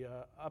of the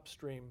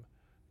upstream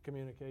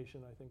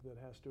communication, I think, that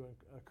has to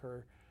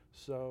occur,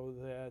 so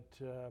that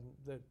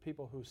that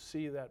people who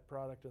see that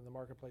product in the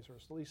marketplace, or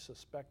at least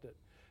suspect it,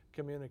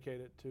 communicate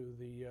it to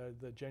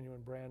the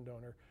genuine brand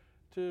owner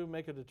to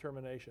make a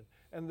determination.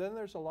 And then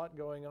there's a lot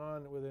going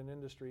on within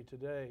industry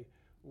today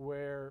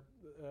where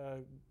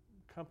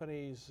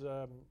companies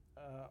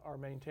are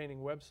maintaining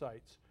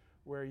websites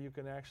where you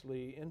can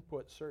actually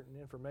input certain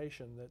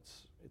information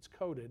it's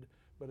coded,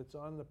 but it's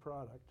on the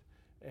product,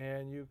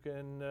 and you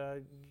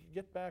can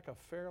get back a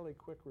fairly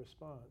quick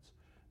response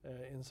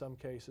in some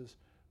cases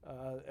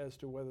as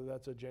to whether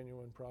that's a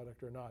genuine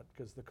product or not,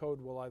 because the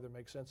code will either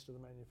make sense to the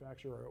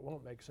manufacturer or it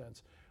won't make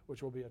sense,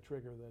 which will be a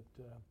trigger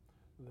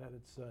that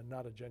it's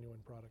not a genuine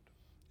product.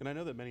 And I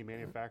know that many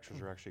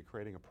manufacturers are actually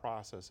creating a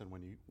process in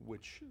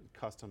which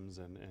customs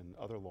and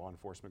other law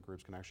enforcement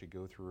groups can actually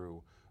go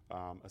through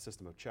a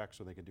system of checks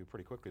so they can do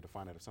pretty quickly to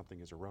find out if something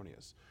is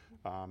erroneous.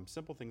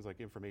 Simple things like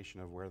information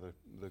of where the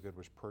good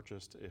was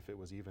purchased, if it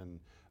was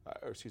even,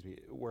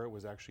 where it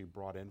was actually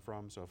brought in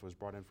from. So if it was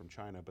brought in from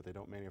China, but they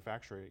don't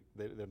manufacture it,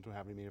 they don't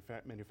have any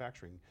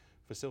manufacturing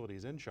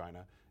facilities in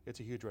China, it's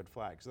a huge red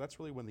flag. So that's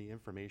really when the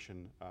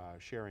information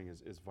sharing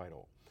is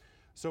vital.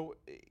 So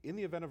in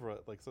the event of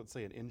let's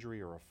say an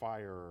injury or a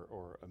fire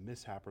or a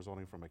mishap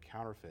resulting from a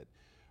counterfeit,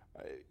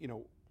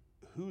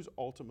 who's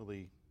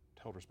ultimately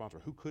held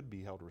responsible? Who could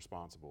be held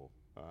responsible,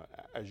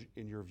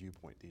 in your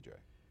viewpoint, DeeJay?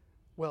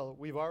 Well,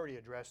 we've already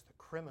addressed the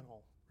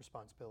criminal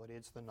responsibility.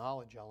 It's the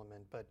knowledge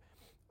element, but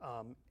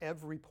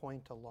every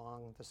point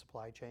along the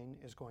supply chain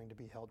is going to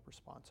be held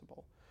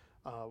responsible.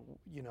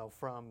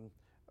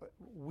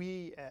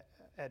 We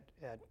at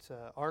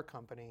our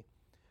company,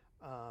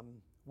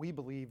 we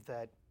believe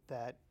that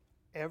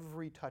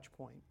every touch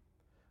point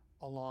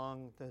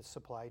along the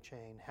supply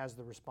chain has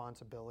the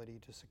responsibility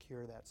to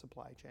secure that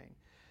supply chain.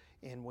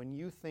 And when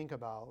you think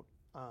about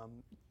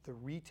the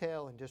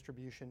retail and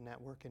distribution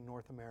network in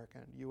North America,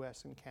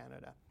 US and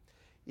Canada,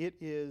 it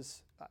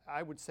is,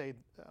 I would say,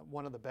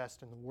 one of the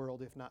best in the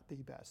world, if not the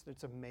best.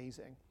 It's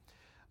amazing.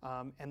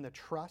 And the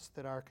trust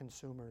that our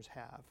consumers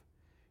have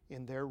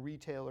in their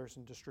retailers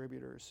and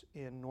distributors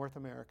in North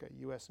America,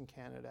 US and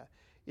Canada,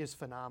 is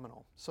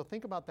phenomenal. So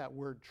think about that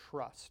word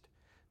trust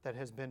that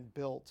has been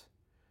built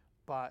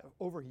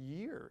over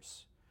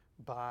years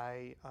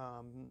by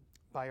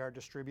our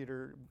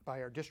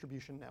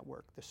distribution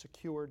network, the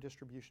secure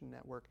distribution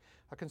network.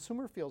 A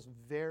consumer feels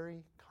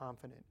very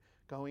confident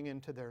going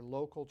into their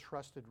local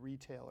trusted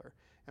retailer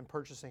and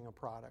purchasing a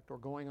product, or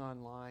going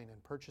online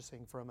and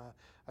purchasing from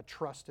a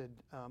trusted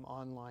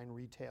online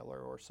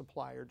retailer or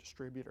supplier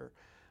distributor.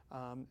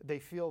 They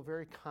feel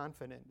very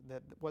confident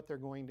that what they're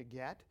going to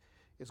get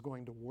is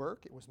going to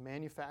work. It was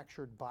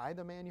manufactured by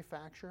the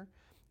manufacturer,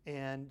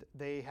 and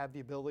they have the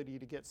ability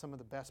to get some of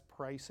the best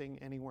pricing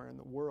anywhere in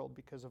the world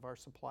because of our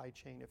supply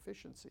chain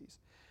efficiencies.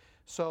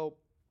 So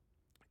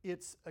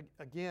it's,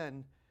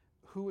 again,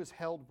 who is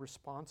held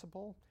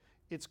responsible?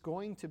 It's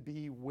going to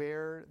be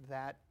where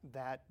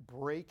that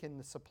break in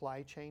the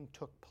supply chain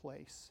took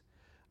place.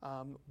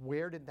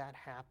 Where did that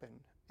happen?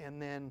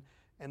 And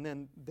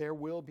then there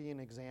will be an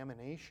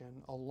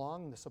examination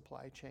along the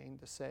supply chain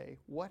to say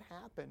what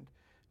happened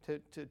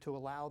to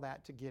allow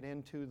that to get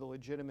into the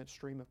legitimate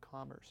stream of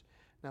commerce.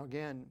 Now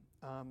again,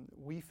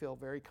 we feel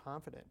very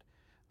confident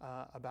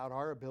about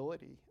our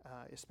ability,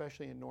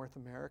 especially in North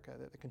America,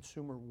 that the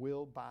consumer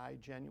will buy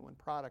genuine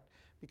product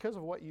because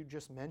of what you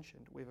just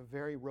mentioned. We have a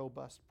very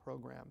robust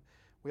program.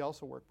 We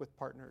also work with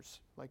partners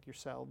like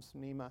yourselves,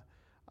 NEMA,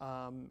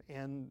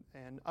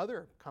 and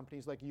other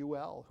companies like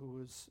UL,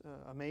 who is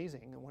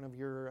amazing, and one of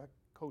your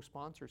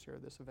co-sponsors here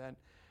of this event,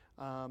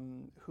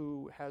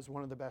 who has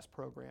one of the best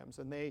programs,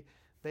 and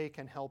they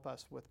can help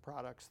us with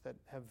products that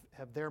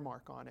have their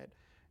mark on it.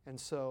 And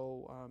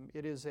so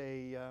it is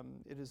a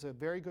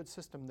very good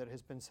system that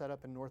has been set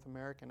up in North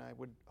America, and I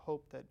would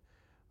hope that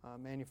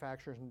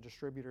manufacturers and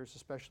distributors,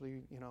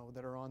 especially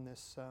that are on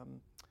this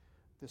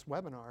this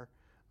webinar,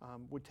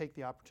 would take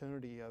the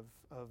opportunity of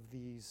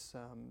these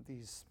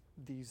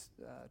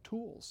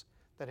tools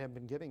that have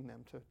been giving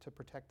them to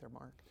protect their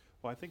mark.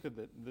 Well, I think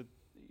that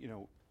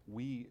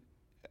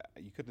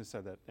you couldn't have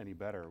said that any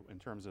better in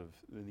terms of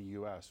in the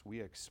U.S. we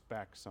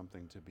expect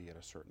something to be at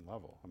a certain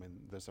level. I mean,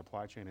 the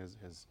supply chain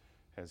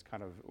has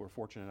kind of, we're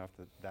fortunate enough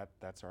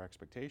that's our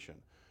expectation.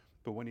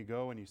 But when you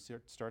go and you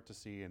start to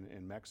see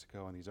in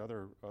Mexico and these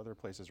other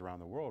places around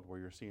the world where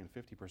you're seeing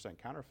 50%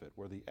 counterfeit,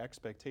 where the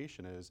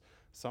expectation is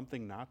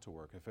something not to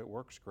work. If it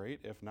works,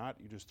 great. If not,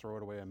 you just throw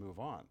it away and move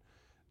on.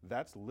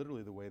 That's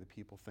literally the way that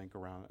people think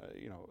around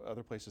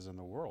other places in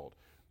the world.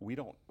 We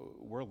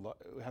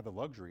have the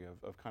luxury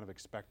of kind of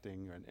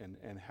expecting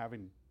and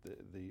having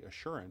the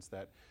assurance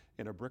that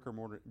in a brick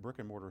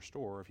and mortar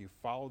store, if you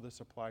follow the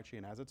supply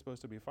chain as it's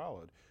supposed to be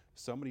followed,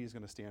 somebody is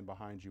going to stand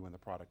behind you in the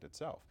product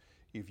itself.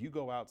 If you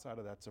go outside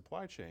of that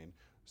supply chain,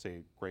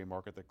 say gray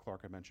market that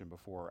Clark had mentioned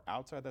before,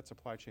 outside that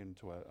supply chain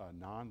to a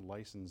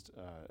non-licensed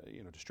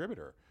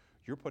distributor,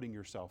 you're putting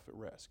yourself at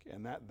risk.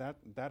 And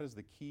that is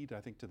the key to,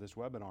 I think, to this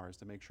webinar, is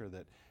to make sure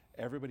that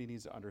everybody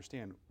needs to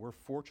understand we're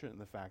fortunate in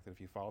the fact that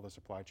if you follow the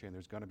supply chain,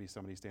 there's going to be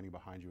somebody standing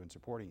behind you and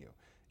supporting you.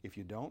 If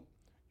you don't,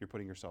 you're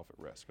putting yourself at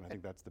risk. And I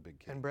think that's the big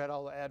key. And Brett,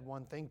 I'll add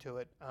one thing to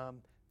it.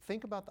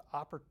 Think about the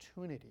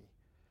opportunity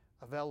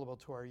available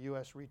to our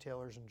U.S.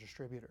 retailers and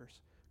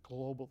distributors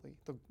globally.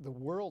 The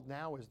world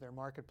now is their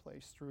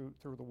marketplace through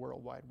the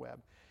World Wide Web.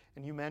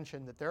 And you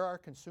mentioned that there are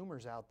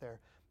consumers out there,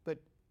 but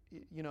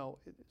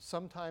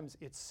sometimes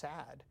it's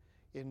sad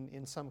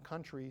in some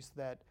countries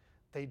that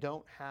they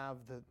don't have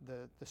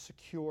the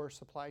secure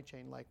supply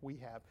chain like we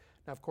have.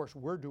 Now, of course,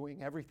 we're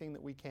doing everything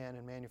that we can,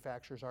 and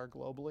manufacturers are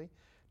globally,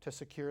 to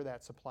secure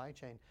that supply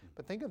chain.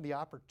 But think of the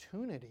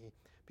opportunity,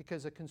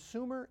 because a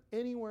consumer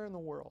anywhere in the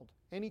world,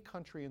 any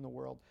country in the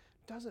world,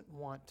 doesn't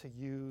want to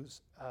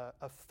use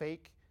a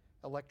fake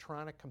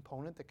electronic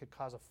component that could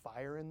cause a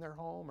fire in their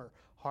home or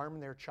harm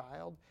their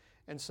child.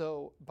 And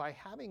so by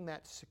having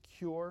that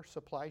secure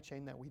supply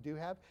chain that we do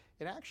have,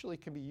 it actually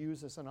can be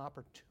used as an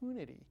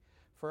opportunity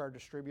for our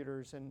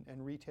distributors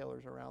and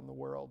retailers around the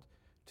world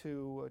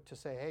to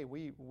say, hey,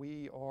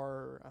 we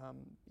are,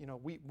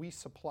 we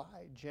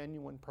supply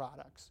genuine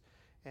products.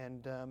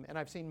 And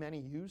I've seen many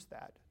use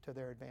that to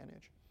their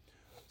advantage.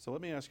 So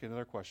let me ask you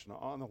another question.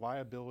 On the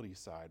liability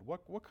side,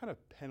 what kind of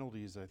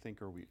penalties, I think,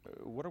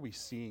 what are we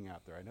seeing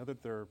out there? I know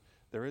that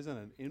there isn't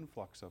an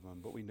influx of them,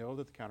 but we know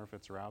that the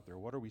counterfeits are out there.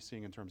 What are we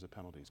seeing in terms of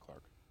penalties,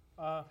 Clark?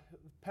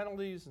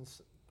 Penalties and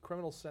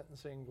criminal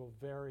sentencing will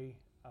vary,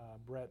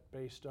 Brett,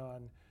 based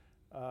on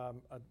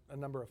a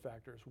number of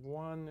factors.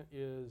 One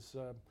is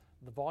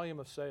the volume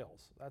of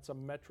sales. That's a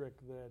metric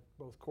that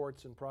both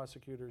courts and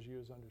prosecutors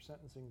use under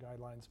sentencing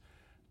guidelines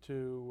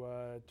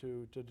to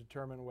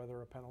determine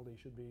whether a penalty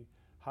should be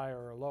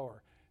higher or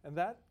lower. And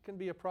that can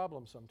be a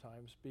problem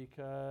sometimes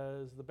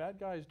because the bad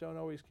guys don't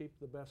always keep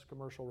the best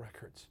commercial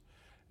records.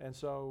 And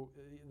so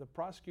the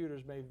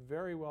prosecutors may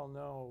very well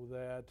know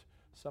that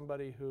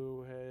somebody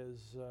who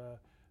has,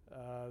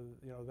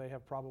 they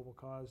have probable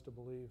cause to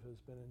believe has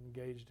been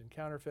engaged in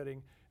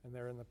counterfeiting, and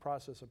they're in the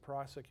process of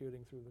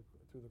prosecuting through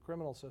the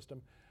criminal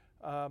system,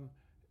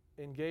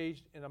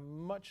 engaged in a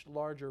much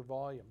larger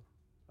volume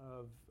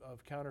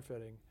of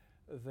counterfeiting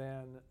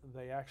than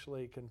they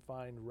actually can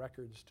find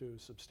records to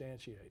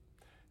substantiate.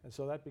 And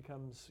so that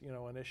becomes,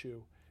 an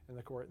issue in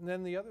the court. And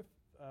then the other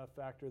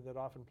factor that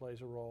often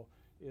plays a role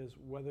is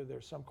whether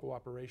there's some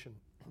cooperation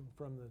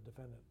from the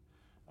defendant.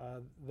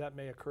 That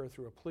may occur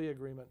through a plea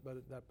agreement,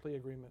 but that plea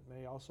agreement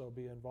may also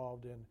be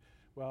involved in,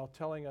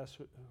 telling us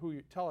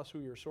tell us who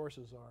your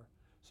sources are,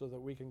 so that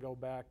we can go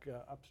back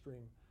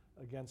upstream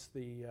against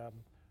the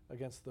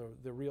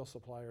real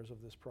suppliers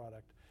of this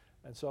product.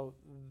 And so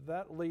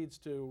that leads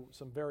to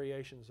some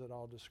variations that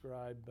I'll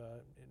describe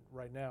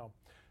right now.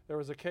 There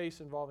was a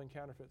case involving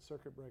counterfeit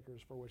circuit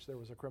breakers for which there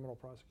was a criminal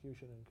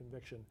prosecution and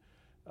conviction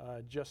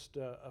just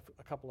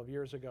a couple of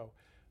years ago.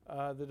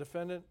 The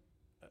defendant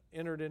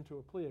entered into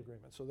a plea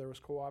agreement, so there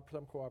was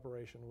some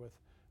cooperation with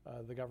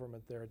the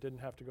government there. It didn't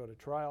have to go to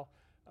trial.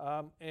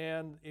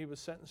 And he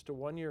was sentenced to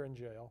 1 year in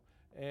jail,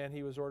 and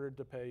he was ordered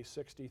to pay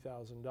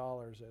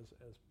 $60,000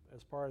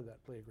 as part of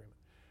that plea agreement.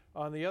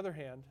 On the other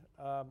hand,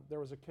 there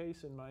was a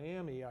case in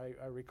Miami, I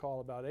recall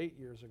about 8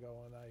 years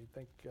ago, and I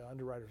think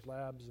Underwriters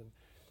Labs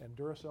and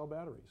Duracell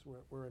batteries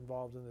were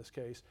involved in this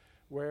case,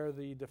 where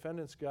the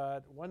defendants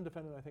one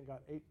defendant I think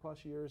got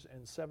 8+ years,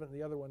 and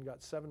the other one got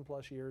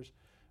 7+ years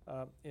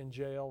in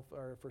jail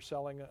for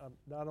selling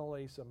not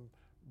only some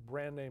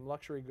brand name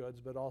luxury goods,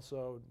 but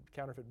also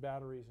counterfeit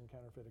batteries and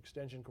counterfeit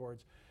extension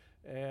cords.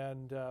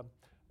 And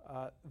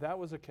that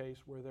was a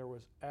case where there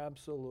was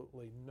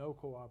absolutely no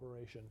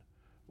cooperation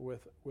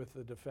with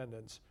the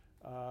defendants.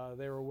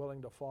 They were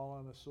willing to fall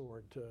on a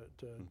sword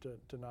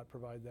to not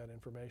provide that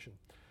information.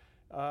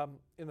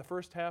 In the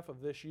first half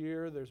of this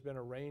year, there's been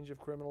a range of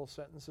criminal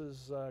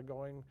sentences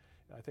going.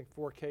 I think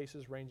 4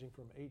 cases ranging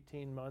from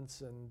 18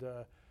 months and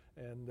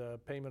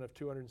payment of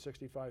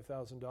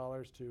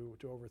 $265,000 to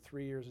over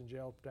 3 years in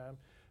jail time.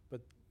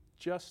 But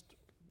just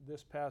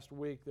this past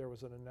week, there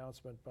was an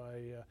announcement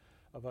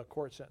of a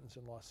court sentence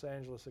in Los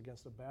Angeles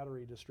against a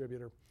battery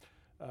distributor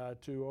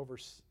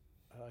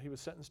he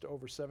was sentenced to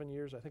over 7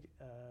 years, I think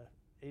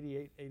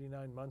 88,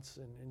 89 months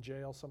in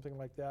jail, something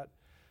like that.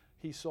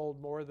 He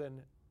sold more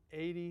than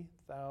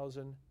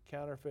 80,000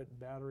 counterfeit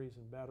batteries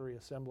and battery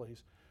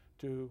assemblies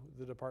to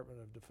the Department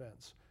of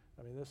Defense.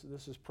 I mean,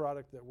 this is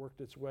product that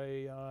worked its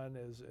way on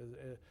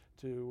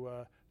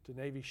to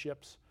Navy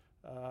ships,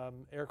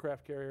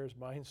 aircraft carriers,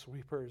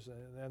 minesweepers,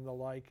 and the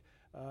like,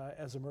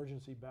 as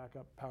emergency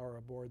backup power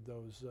aboard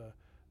those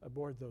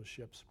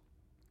ships.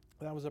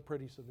 That was a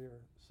pretty severe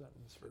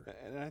sentence for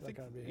and I think,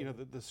 kind of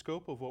behavior. The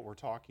scope of what we're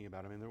talking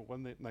about, I mean, the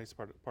one nice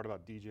part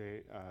about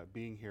DeeJay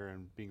being here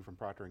and being from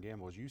Proctor and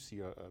Gamble is you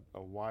see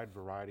a wide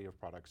variety of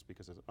products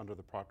because it's under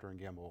the Proctor and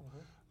Gamble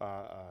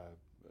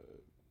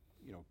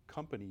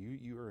company.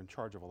 You are in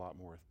charge of a lot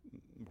more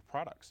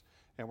products.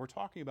 And we're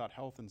talking about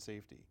health and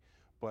safety.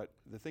 But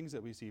the things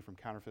that we see from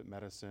counterfeit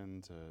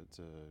medicine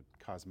to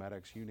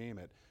cosmetics, you name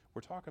it, we're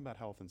talking about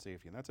health and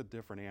safety, and that's a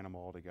different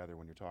animal altogether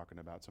when you're talking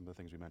about some of the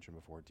things we mentioned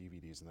before,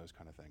 DVDs and those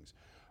kind of things.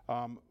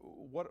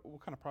 What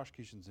kind of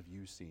prosecutions have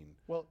you seen?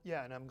 Well,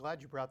 yeah, and I'm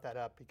glad you brought that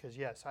up because,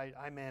 yes,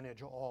 I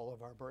manage all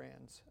of our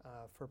brands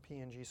for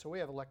P&G. So we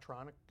have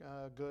electronic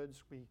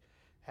goods. We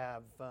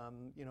have,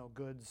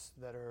 goods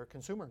that are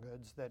consumer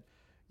goods that,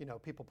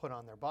 people put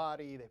on their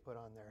body, they put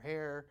on their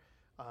hair.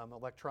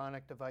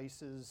 Electronic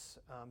devices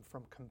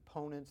from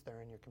components, they're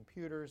in your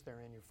computers,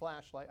 they're in your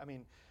flashlight. I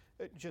mean,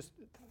 just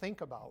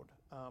think about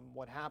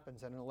what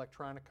happens, and an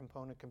electronic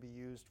component can be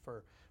used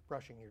for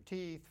brushing your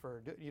teeth,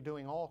 for you're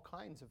doing all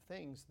kinds of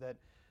things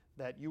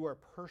that you are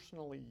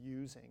personally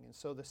using. And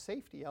so the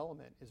safety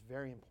element is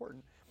very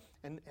important.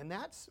 And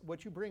that's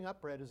what you bring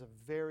up, Brett, is a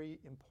very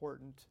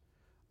important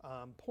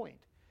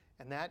point.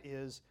 And that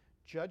is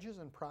judges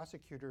and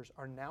prosecutors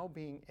are now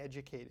being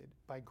educated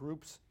by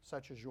groups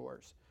such as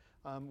yours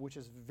which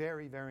is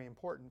very, very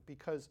important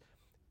because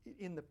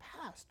in the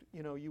past,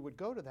 you would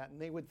go to that and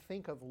they would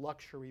think of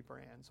luxury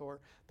brands or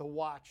the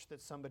watch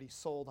that somebody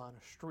sold on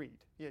a street.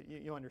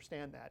 You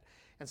understand that.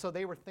 And so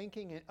they were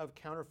thinking of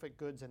counterfeit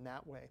goods in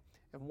that way.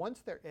 And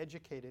once they're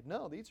educated,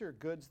 no, these are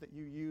goods that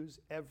you use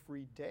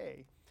every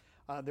day.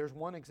 There's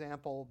one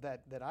example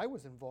that I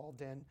was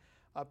involved in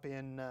up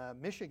in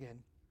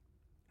Michigan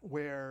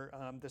where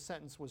the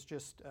sentence was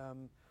just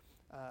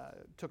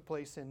took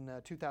place in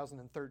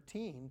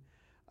 2013.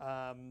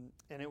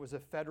 And it was a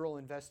federal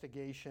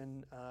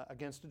investigation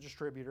against a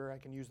distributor. I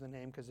can use the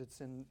name because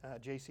it's in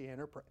JCA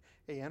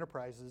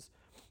Enterprises.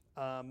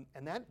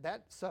 And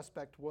that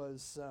suspect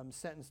was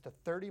sentenced to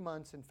 30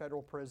 months in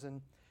federal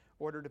prison,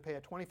 ordered to pay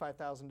a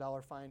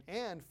 $25,000 fine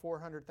and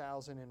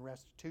 $400,000 in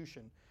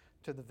restitution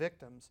to the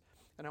victims.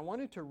 And I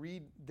wanted to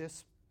read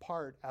this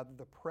part out of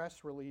the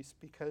press release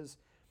because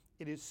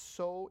it is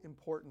so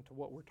important to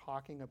what we're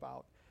talking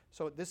about.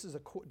 So this is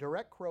a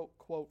direct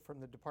quote from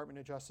the Department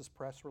of Justice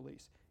press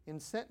release. In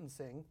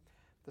sentencing,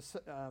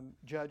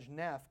 Judge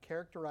Neff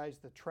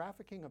characterized the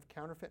trafficking of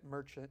counterfeit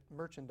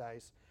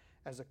merchandise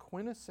as a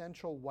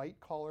quintessential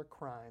white-collar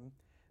crime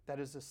that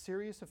is a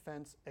serious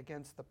offense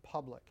against the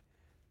public.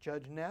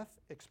 Judge Neff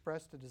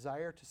expressed a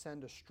desire to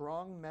send a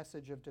strong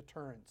message of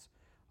deterrence.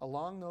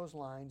 Along those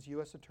lines,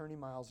 U.S. Attorney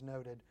Miles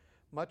noted,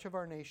 much of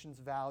our nation's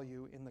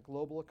value in the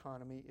global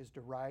economy is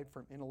derived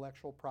from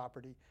intellectual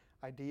property,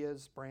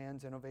 ideas,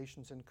 brands,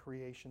 innovations, and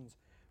creations.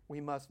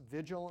 We must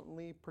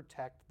vigilantly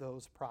protect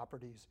those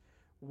properties.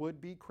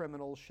 Would-be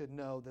criminals should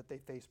know that they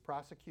face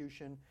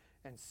prosecution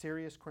and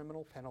serious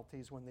criminal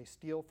penalties when they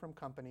steal from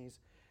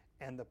companies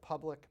and the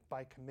public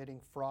by committing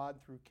fraud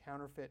through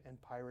counterfeit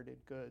and pirated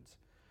goods.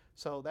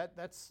 So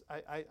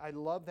I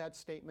love that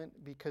statement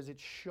because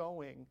it's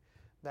showing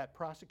that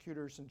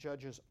prosecutors and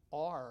judges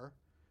are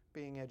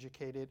being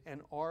educated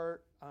and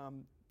are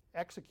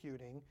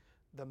executing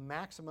the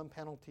maximum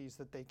penalties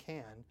that they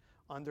can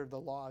under the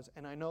laws.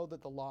 And I know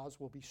that the laws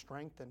will be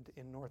strengthened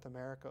in North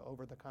America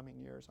over the coming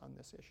years on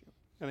this issue.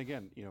 And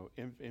again,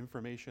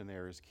 information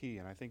there is key.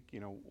 And I think,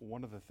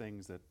 one of the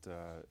things that,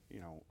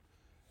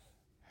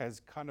 has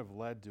kind of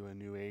led to a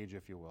new age,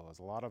 if you will, is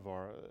a lot of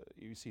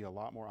you see a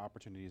lot more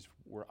opportunities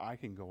where I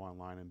can go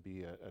online and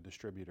be a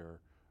distributor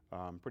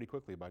pretty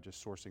quickly by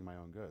just sourcing my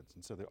own goods.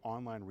 And so the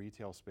online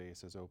retail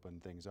space has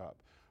opened things up.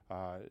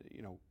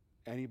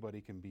 Anybody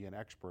can be an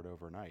expert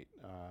overnight.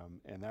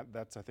 And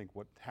that's, I think,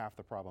 what half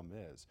the problem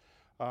is.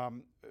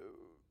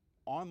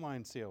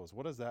 Online sales,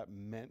 what has that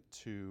meant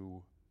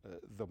to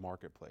the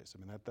marketplace?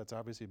 I mean, that's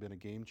obviously been a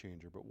game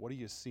changer, but what are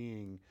you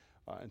seeing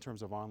in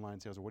terms of online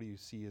sales, or what do you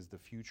see as the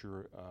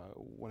future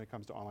when it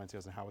comes to online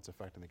sales and how it's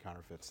affecting the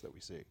counterfeits that we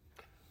see?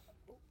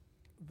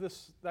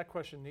 That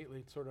question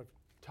neatly sort of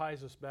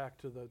ties us back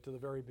to the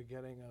very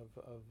beginning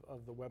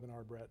of the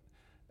webinar, Brett,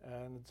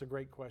 and it's a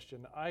great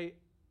question. I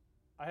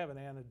have an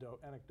anecdote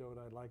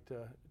I'd like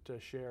to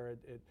share.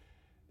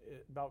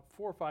 About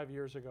 4 or 5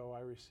 years ago,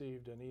 I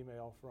received an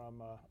email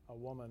from a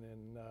woman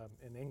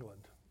in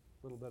England,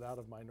 a little bit out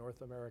of my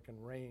North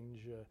American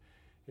range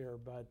here,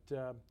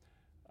 but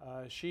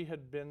she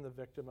had been the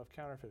victim of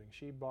counterfeiting.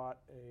 She bought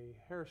a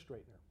hair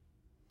straightener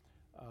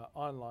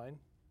online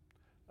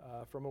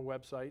from a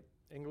website,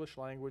 English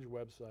language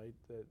website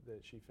that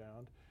she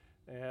found,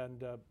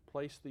 and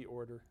placed the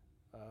order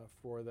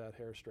for that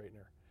hair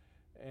straightener.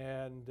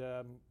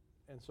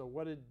 And so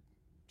what did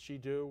she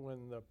do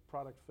when the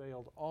product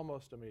failed?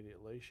 Almost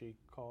immediately, she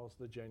calls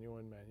the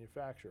genuine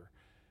manufacturer,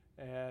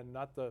 and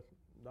not the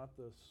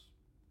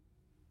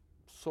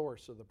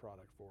source of the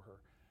product for her.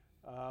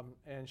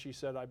 And she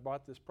said, I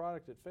bought this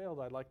product, it failed,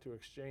 I'd like to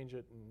exchange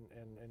it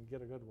and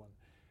get a good one.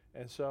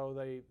 And so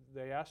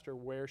they asked her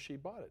where she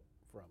bought it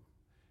from.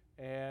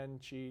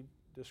 And she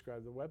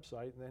described the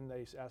website, and then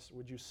they asked,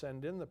 would you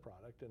send in the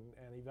product? And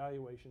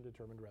evaluation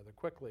determined rather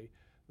quickly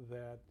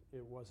that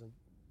it wasn't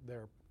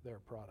their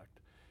product.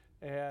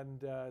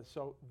 And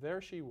so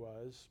there she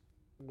was,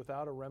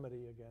 without a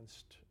remedy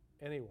against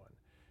anyone.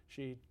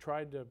 She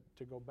tried to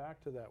go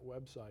back to that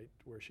website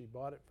where she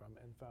bought it from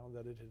and found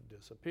that it had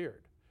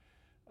disappeared.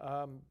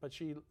 But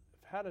she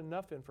had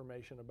enough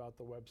information about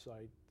the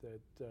website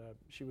that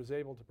she was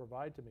able to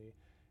provide to me.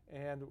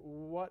 And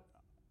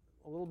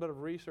a little bit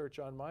of research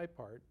on my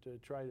part to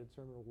try to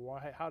determine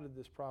how did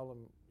this problem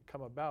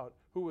come about?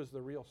 Who was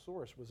the real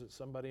source? Was it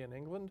somebody in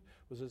England?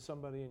 Was it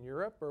somebody in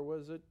Europe? Or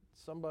was it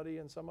somebody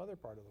in some other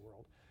part of the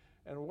world?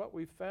 And what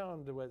we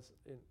found was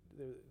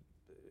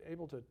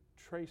able to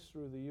trace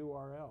through the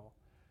URL.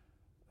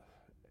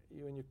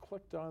 When you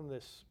clicked on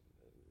the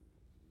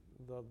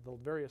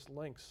various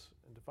links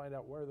and to find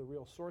out where the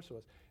real source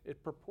was,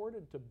 it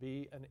purported to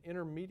be an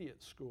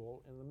intermediate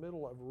school in the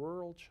middle of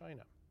rural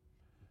China.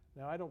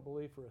 Now, I don't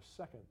believe for a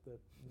second that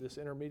this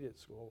intermediate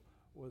school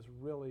was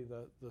really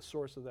the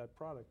source of that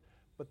product,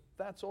 but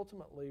that's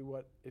ultimately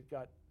what it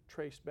got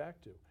traced back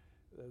to.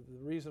 The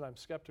reason I'm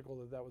skeptical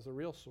that that was the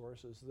real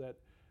source is that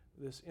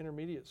this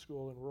intermediate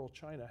school in rural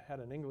China had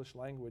an English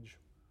language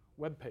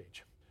web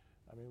page.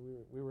 I mean,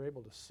 we were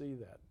able to see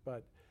that,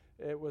 but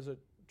it was a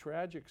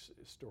tragic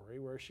story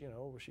where she,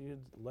 she had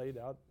laid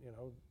out,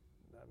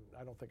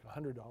 I don't think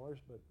 $100,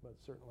 but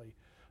certainly,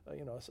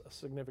 a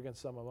significant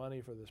sum of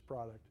money for this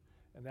product,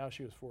 and now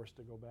she was forced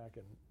to go back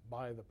and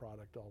buy the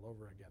product all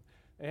over again.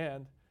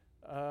 And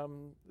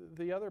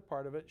the other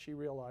part of it, she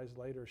realized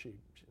later, she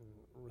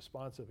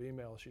responsive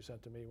email she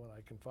sent to me when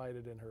I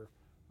confided in her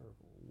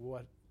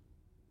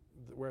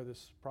where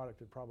this product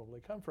had probably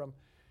come from,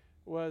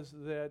 was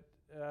that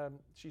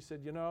she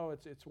said,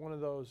 it's one of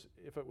those,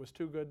 if it was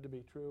too good to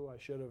be true, I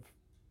should have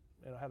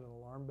had an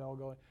alarm bell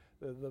going.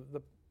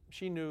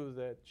 She knew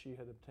that she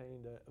had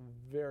obtained a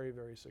very,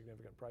 very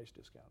significant price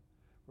discount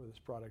for this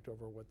product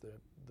over what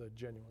the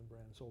genuine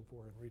brand sold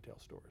for in retail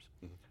stores.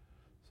 Mm-hmm.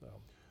 So,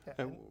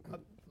 and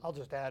I'll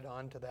just add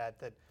on to that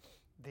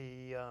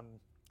the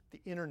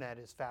internet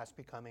is fast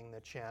becoming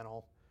the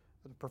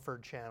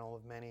preferred channel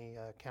of many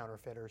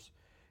counterfeiters.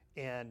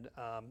 And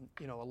a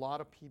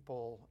lot of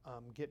people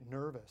get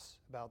nervous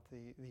about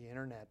the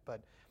internet,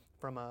 but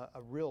from a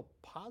real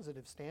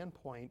positive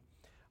standpoint,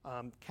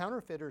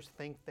 counterfeiters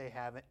think they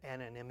have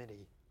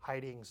anonymity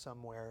hiding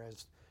somewhere,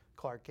 as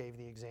Clark gave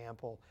the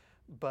example.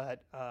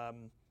 But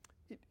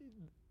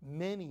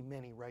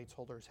many rights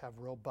holders have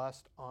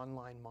robust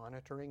online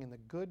monitoring, and the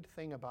good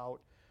thing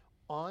about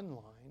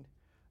online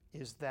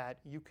is that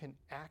you can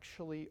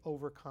actually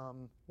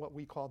overcome what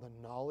we call the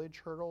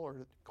knowledge hurdle,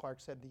 or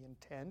Clark said the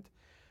intent,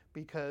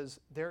 because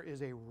there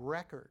is a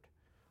record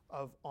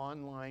of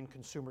online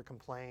consumer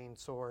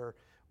complaints or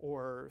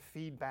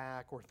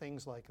feedback or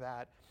things like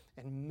that.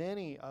 And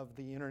many of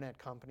the internet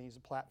companies,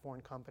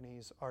 platform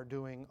companies, are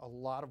doing a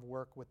lot of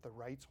work with the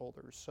rights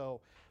holders. So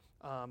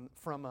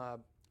from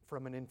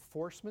an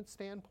enforcement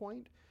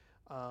standpoint,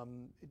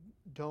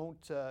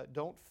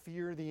 don't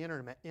fear the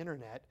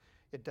internet.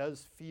 It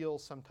does feel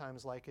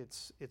sometimes like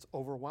it's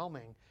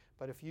overwhelming,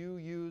 but if you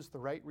use the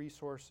right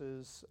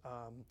resources,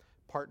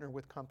 partner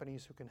with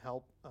companies who can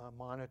help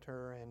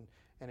monitor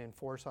and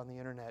enforce on the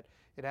internet,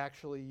 it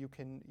actually you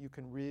can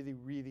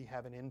really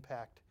have an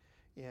impact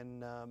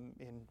in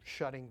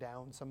shutting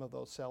down some of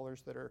those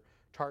sellers that are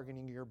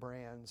targeting your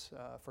brands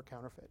for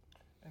counterfeit.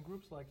 And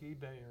groups like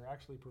eBay are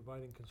actually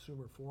providing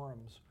consumer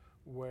forums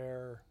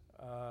where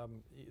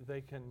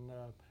they can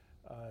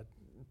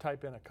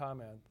type in a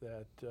comment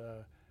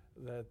that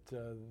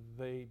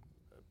they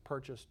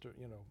purchased,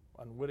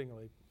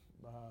 unwittingly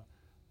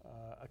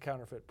a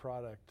counterfeit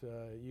product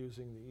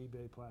using the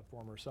eBay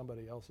platform or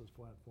somebody else's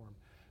platform.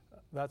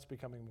 That's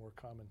becoming more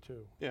common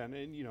too. Yeah, and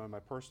in my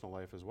personal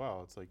life as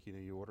well, it's like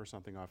you order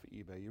something off of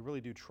eBay, you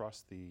really do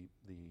trust the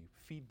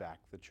feedback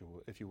that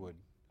if you would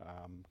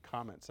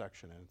comment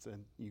section,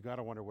 and you got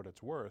to wonder what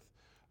it's worth.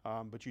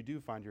 But you do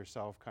find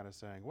yourself kind of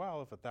saying,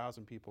 well, if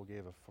 1,000 people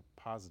gave a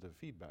positive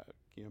feedback,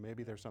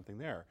 maybe there's something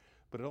there.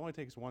 But it only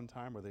takes one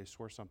time where they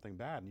source something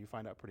bad, and you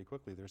find out pretty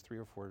quickly there's 3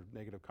 or 4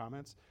 negative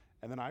comments,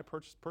 and then I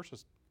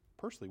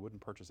personally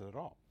wouldn't purchase it at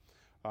all.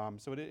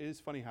 So it is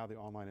funny how the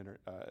online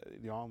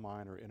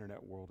or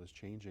internet world is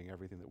changing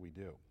everything that we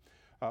do.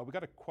 We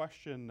got a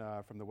question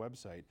from the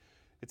website.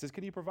 It says,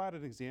 can you provide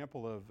an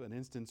example of an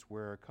instance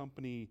where a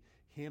company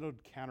handled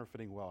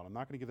counterfeiting well? And I'm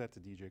not going to give that to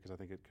DeeJay because I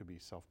think it could be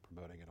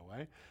self-promoting in a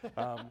way.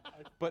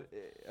 But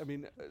I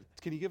mean,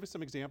 can you give us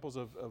some examples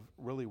of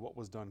really what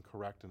was done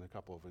correct in a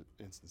couple of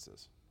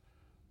instances?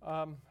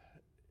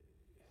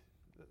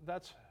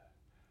 That's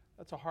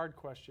a hard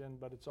question,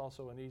 but it's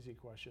also an easy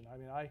question. I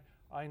mean,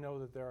 I know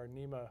that there are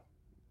NEMA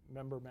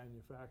member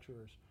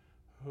manufacturers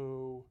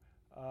who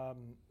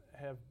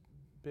have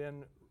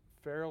been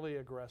fairly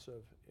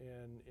aggressive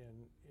in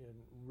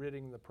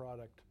ridding the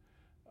product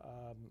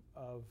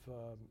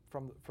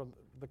from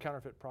the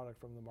counterfeit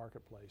product from the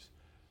marketplace,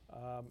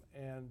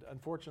 and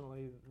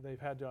unfortunately,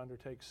 they've had to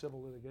undertake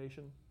civil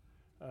litigation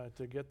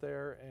to get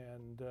there,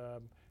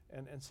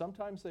 and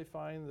sometimes they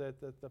find that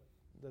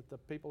the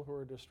people who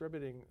are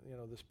distributing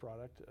this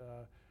product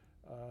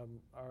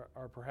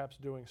are perhaps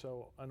doing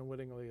so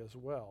unwittingly as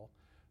well,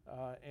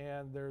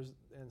 and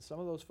some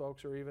of those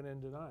folks are even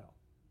in denial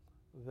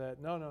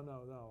that no,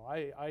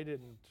 I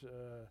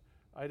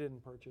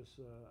didn't purchase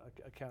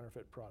a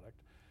counterfeit product.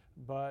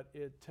 But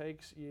it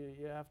takes you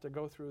have to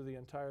go through the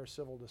entire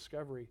civil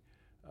discovery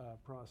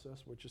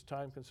process, which is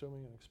time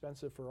consuming and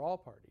expensive for all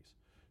parties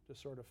to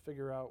sort of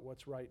figure out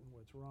what's right and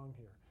what's wrong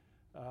here.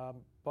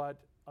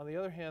 But on the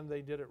other hand,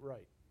 they did it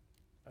right.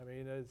 I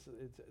mean,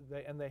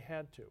 they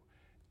had to.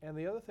 And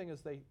the other thing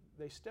is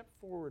they stepped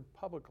forward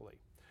publicly.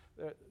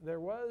 There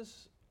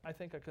was, I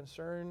think, a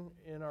concern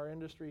in our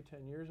industry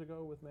 10 years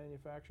ago with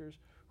manufacturers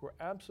who were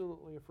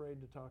absolutely afraid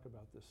to talk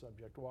about this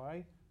subject.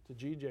 Why? To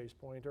DeeJay's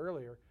point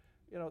earlier,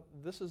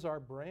 this is our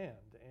brand,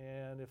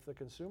 and if the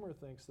consumer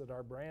thinks that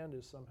our brand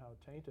is somehow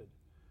tainted,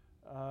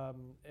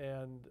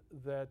 and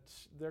that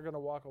they're going to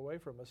walk away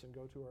from us and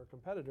go to our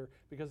competitor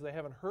because they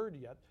haven't heard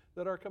yet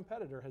that our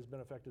competitor has been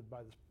affected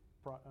by this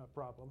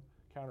problem,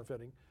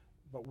 counterfeiting,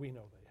 but we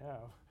know they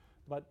have.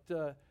 But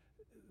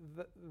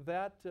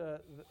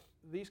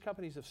these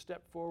companies have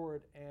stepped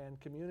forward and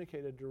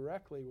communicated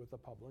directly with the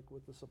public,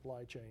 with the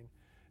supply chain,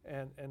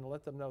 and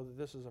let them know that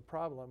this is a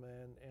problem,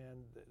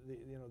 and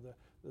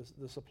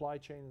the supply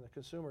chain and the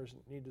consumers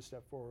need to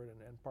step forward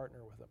and partner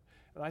with them.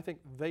 And I think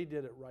they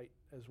did it right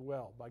as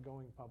well by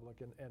going public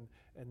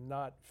and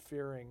not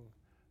fearing,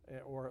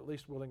 or at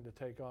least willing to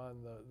take on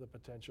the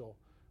potential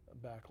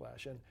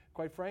backlash. And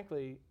quite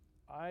frankly,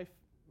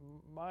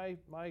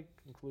 my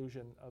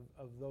conclusion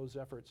of those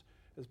efforts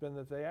has been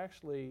that they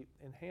actually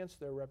enhanced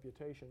their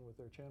reputation with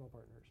their channel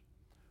partners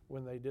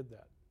when they did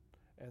that,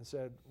 and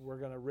said, we're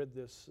going to rid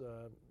this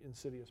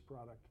insidious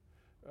product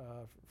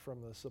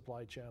from the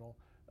supply channel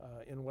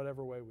in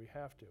whatever way we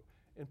have to.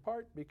 In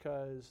part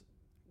because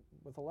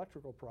with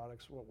electrical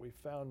products, what we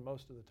found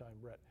most of the time,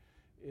 Brett,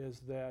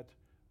 is that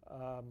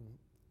a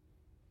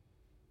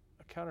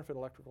counterfeit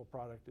electrical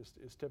product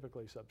is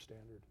typically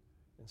substandard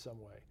in some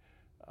way.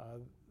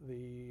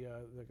 The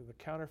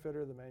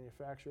counterfeiter, the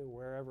manufacturer,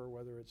 wherever,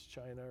 whether it's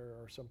China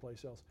or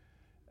someplace else,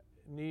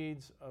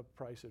 needs a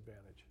price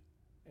advantage.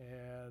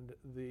 And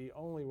the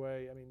only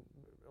way, I mean,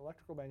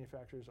 electrical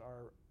manufacturers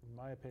are, in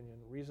my opinion,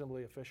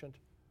 reasonably efficient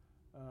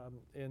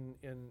in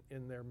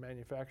their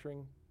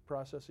manufacturing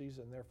processes,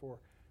 and therefore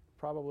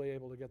probably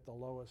able to get the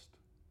lowest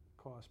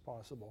cost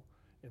possible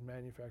in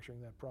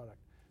manufacturing that product.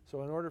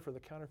 So in order for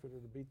the counterfeiter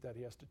to beat that,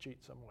 he has to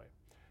cheat some way.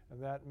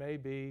 And that may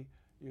be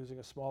using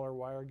a smaller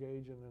wire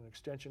gauge and an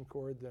extension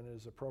cord than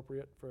is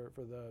appropriate for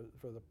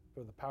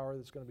the power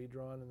that's going to be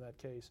drawn in that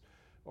case.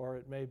 Or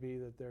it may be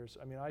that there's,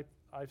 I mean,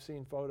 I've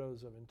seen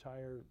photos of an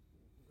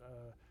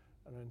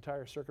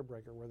entire circuit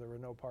breaker where there were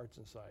no parts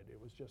inside.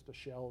 It was just a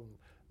shell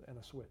and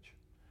a switch.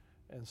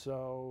 And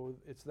so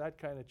it's that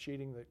kind of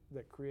cheating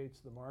that creates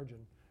the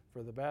margin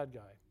for the bad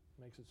guy,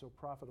 makes it so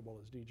profitable,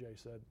 as DeeJay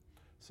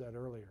said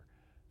earlier.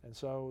 And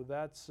so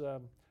that's,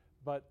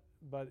 but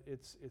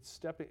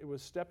it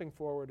was stepping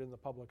forward in the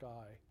public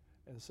eye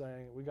and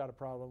saying, we got a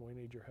problem, we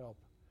need your help,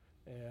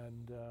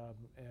 and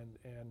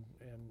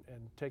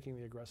taking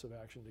the aggressive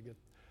action to get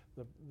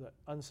the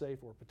unsafe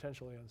or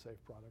potentially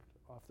unsafe product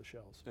off the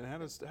shelves. And how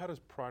does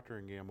Procter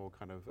and Gamble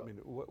kind of, I mean,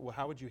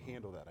 how would you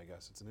handle that? I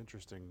guess it's an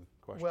interesting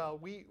question. Well,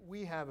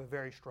 we have a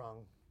very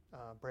strong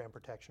brand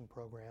protection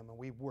program, and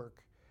we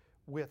work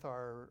with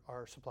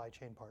our supply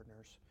chain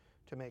partners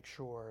to make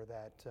sure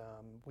that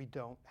we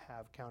don't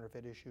have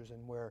counterfeit issues,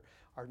 and where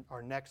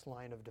our next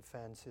line of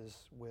defense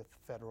is with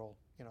federal,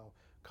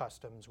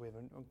 customs. We have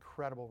an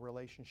incredible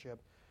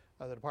relationship.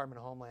 The Department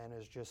of Homeland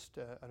is just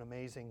an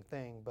amazing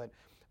thing. But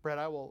Brett,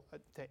 I will,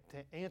 to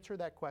answer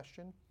that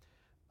question,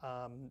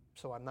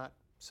 so I'm not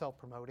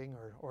self-promoting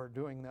or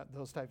doing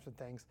those types of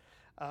things,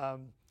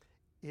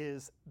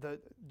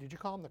 did you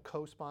call them the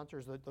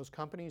co-sponsors, those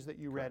companies that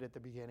you read at the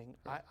beginning?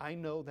 I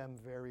know them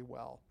very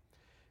well,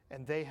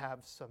 and they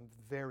have some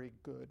very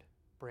good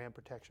brand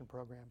protection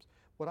programs.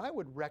 What I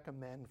would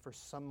recommend for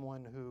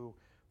someone who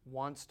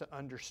wants to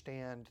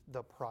understand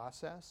the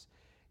process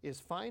is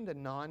find a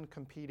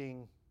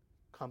non-competing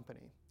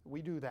company.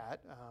 We do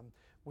that.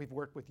 We've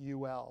worked with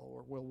UL,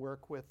 or we'll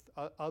work with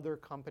other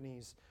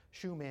companies,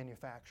 shoe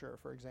manufacturer,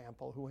 for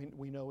example, who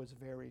we know is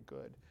very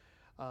good,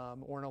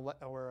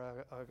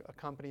 or a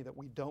company that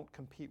we don't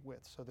compete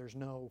with, so there's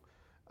no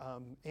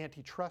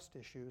antitrust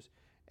issues,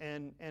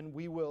 and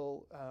we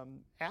will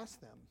ask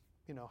them,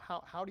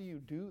 how do you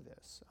do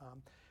this?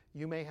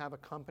 You may have a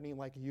company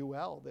like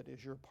UL that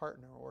is your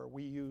partner, or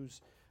we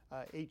use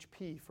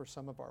HP for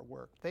some of our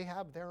work. They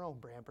have their own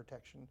brand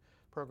protection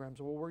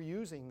programs. Well, we're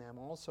using them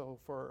also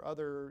for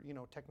other,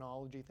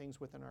 technology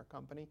things within our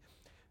company.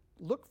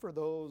 Look for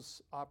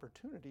those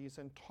opportunities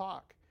and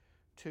talk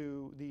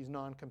to these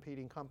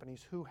non-competing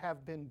companies who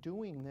have been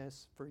doing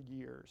this for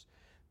years.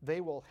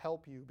 They will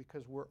help you,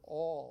 because we're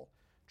all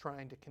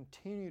trying to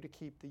continue to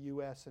keep the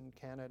US and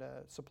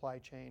Canada supply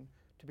chain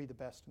to be the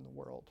best in the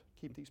world,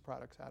 keep these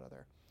products out of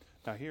there.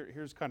 Now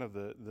here's kind of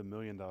the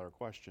million-dollar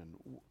question.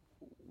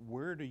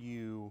 Where do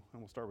you,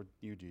 and we'll start with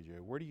you,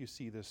 DeeJay, where do you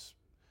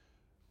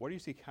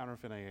see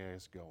counterfeit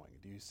AIS going?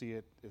 Do you see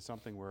it as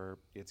something where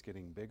it's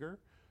getting bigger?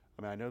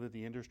 I mean, I know that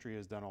the industry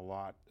has done a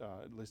lot,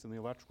 at least on the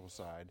electrical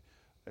side,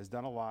 has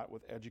done a lot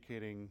with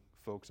educating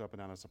folks up and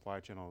down the supply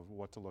chain of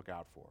what to look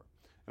out for.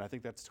 And I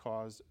think that's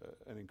caused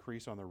an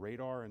increase on the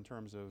radar in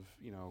terms of,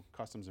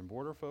 Customs and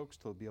Border folks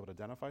to be able to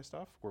identify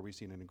stuff, where we've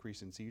seen an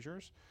increase in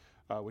seizures,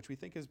 which we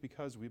think is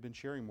because we've been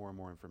sharing more and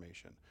more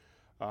information.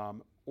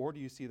 Or do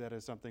you see that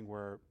as something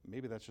where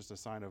maybe that's just a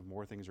sign of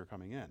more things are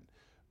coming in?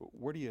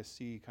 Where do you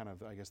see kind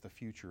of, I guess, the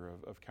future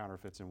of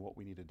counterfeits and what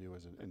we need to do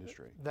as an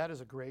industry? That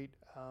is a great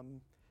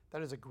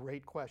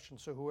question.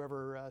 So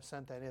whoever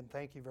sent that in,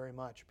 thank you very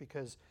much,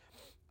 because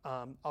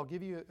I'll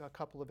give you a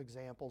couple of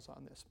examples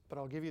on this, but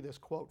I'll give you this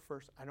quote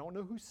first. I don't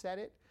know who said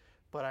it,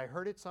 but I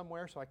heard it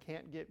somewhere, so I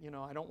can't get,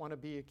 I don't want to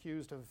be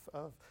accused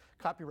of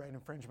copyright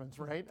infringements,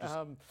 right? But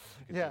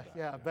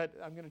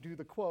I'm going to do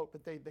the quote.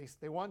 But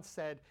they once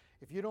said,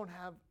 if you don't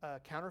have a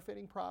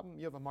counterfeiting problem,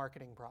 you have a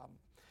marketing problem.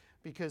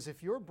 Because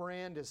if your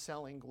brand is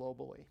selling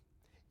globally,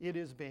 it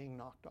is being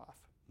knocked off,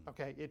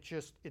 okay?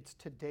 It's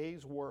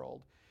today's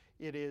world.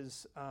 It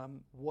is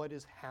what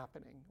is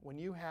happening. When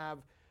you have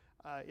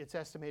It's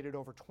estimated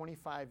over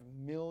 25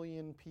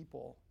 million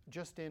people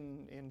just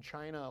in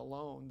China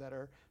alone that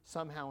are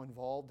somehow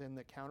involved in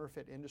the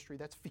counterfeit industry.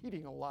 That's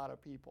feeding a lot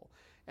of people.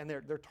 And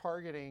they're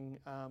targeting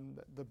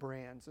the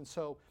brands. And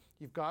so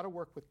you've got to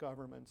work with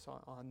governments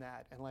on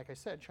that. And like I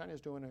said,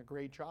 China's doing a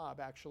great job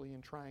actually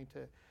in trying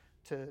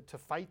to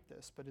fight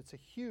this. But it's a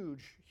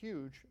huge,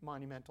 huge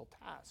monumental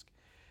task.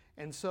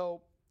 And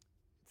so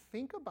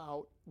think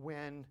about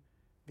when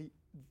the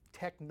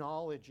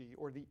technology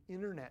or the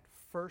internet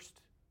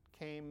first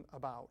came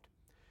about.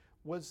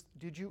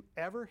 Did you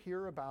ever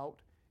hear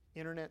about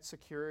internet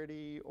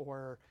security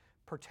or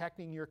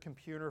protecting your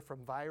computer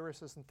from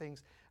viruses and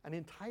things? An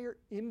entire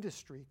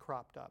industry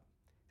cropped up.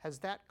 Has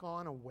that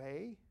gone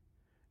away?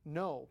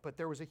 No, but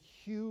there was a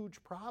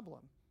huge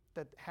problem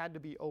that had to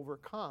be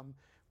overcome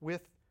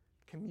with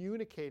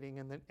communicating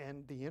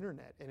and the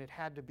internet, and it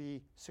had to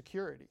be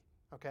security.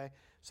 Okay,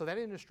 so that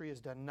industry has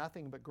done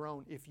nothing but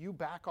grown. If you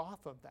back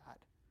off of that,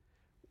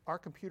 our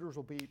computers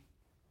will be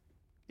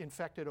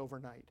infected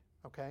overnight.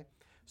 Okay,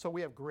 so we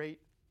have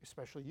great,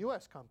 especially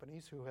U.S.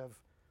 companies who have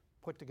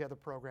put together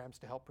programs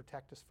to help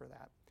protect us for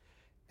that.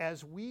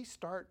 As we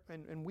start,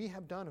 and we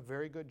have done a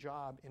very good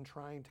job in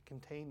trying to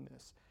contain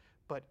this,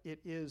 but it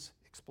is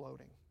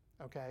exploding.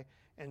 Okay,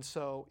 and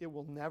so it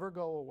will never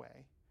go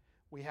away.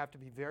 We have to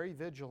be very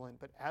vigilant,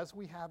 but as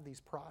we have these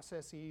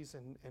processes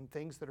and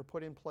things that are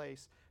put in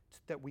place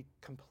that we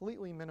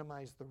completely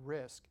minimize the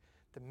risk,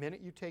 the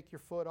minute you take your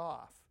foot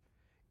off,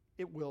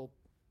 it will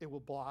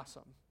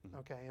blossom. Mm-hmm.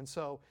 Okay, and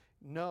so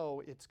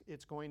no,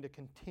 it's going to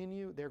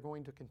continue. They're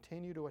going to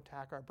continue to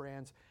attack our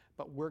brands,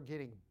 but we're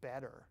getting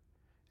better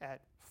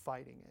at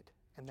fighting it,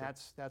 and sure.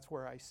 that's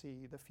where I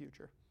see the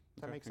future.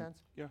 Does that make sense?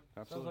 Yeah,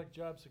 absolutely. Sounds like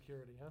job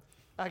security, huh?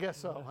 I guess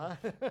so, huh?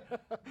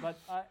 But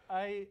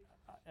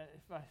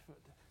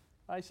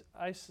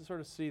I sort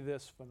of see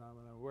this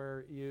phenomenon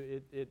where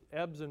it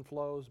ebbs and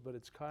flows, but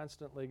it's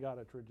constantly got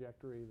a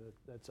trajectory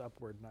that's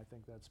upward, and I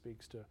think that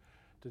speaks to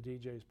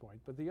DeeJay's point.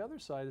 But the other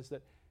side is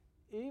that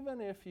even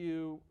if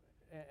you,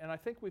 and I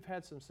think we've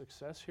had some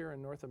success here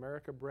in North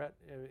America, Brett,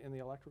 in the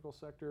electrical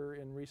sector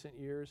in recent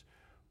years,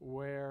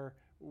 where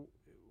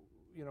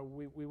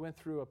we went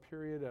through a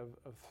period of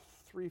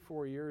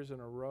 3-4 years in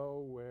a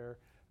row where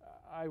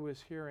I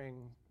was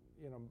hearing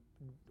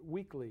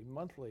weekly,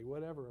 monthly,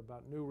 whatever,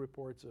 about new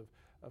reports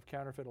of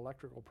counterfeit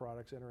electrical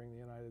products entering the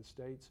United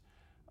States.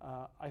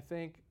 I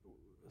think,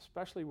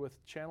 especially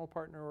with channel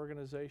partner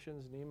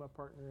organizations, NEMA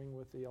partnering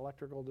with the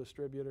electrical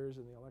distributors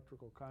and the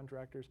electrical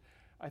contractors,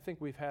 I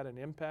think we've had an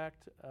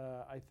impact.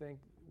 I think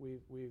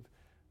we've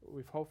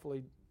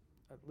hopefully,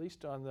 at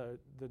least on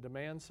the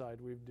demand side,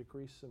 we've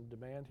decreased some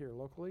demand here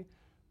locally,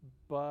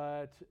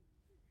 but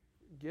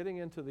getting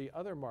into the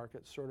other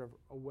markets sort of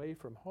away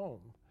from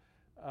home,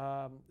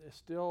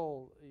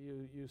 still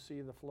you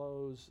see the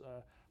flows.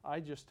 I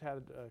just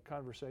had a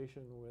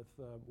conversation with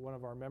one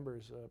of our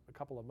members a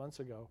couple of months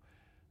ago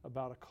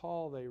about a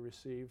call they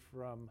received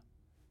from,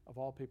 of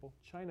all people,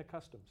 China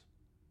Customs.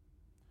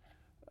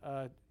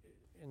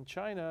 In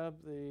China,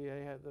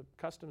 the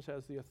Customs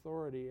has the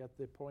authority at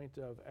the point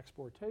of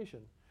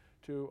exportation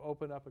to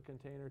open up a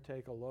container,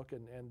 take a look,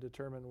 and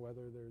determine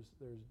whether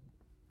there's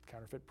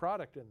counterfeit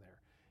product in there.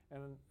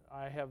 And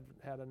I have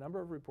had a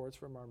number of reports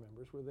from our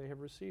members where they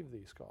have received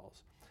these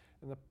calls.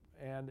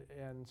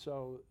 And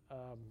so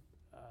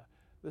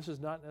this is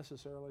not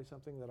necessarily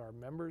something that our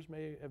members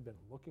may have been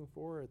looking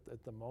for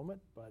at the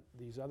moment, but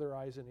these other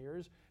eyes and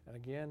ears, and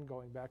again,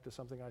 going back to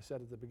something I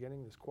said at the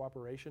beginning, this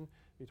cooperation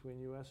between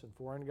U.S. and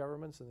foreign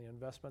governments and the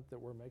investment that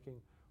we're making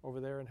over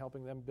there and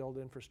helping them build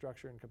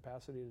infrastructure and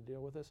capacity to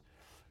deal with this,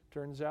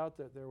 turns out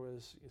that there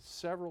was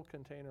several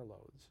container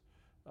loads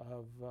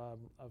of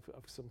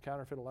some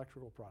counterfeit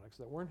electrical products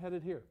that weren't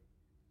headed here,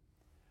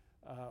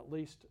 at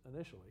least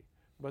initially,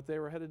 but they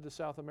were headed to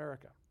South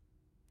America.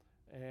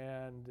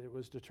 And it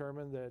was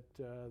determined that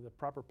the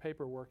proper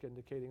paperwork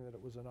indicating that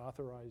it was an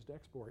authorized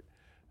export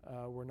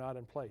were not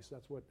in place.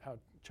 That's how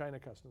China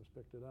Customs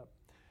picked it up.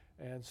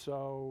 And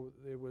so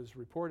it was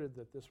reported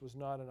that this was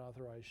not an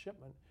authorized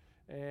shipment,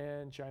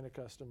 and China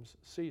Customs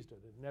seized it.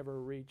 It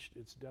never reached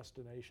its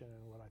destination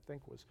in what I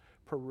think was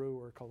Peru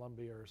or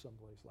Colombia or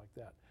someplace like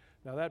that.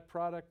 Now that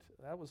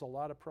was a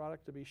lot of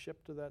product to be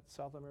shipped to that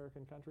South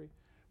American country,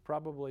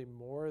 probably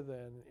more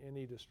than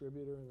any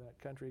distributor in that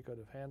country could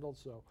have handled.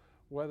 So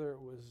whether it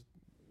was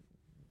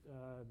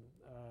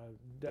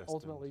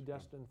ultimately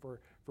destined for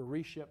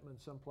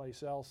reshipment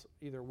someplace else,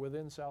 either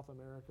within South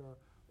America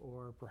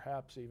or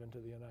perhaps even to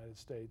the United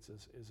States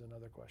is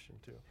another question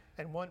too.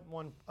 And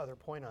one other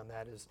point on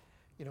that is,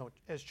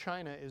 as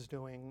China is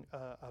doing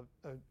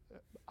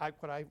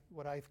what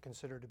I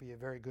consider to be a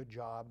very good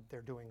job,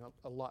 they're doing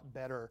a lot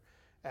better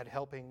at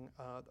helping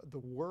the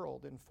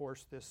world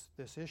enforce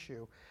this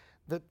issue.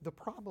 The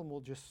problem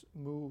will just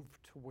move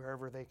to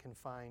wherever they can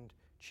find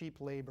cheap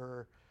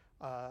labor,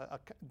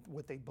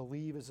 what they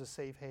believe is a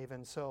safe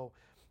haven. So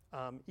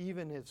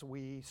even as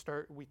we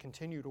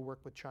continue to work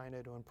with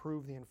China to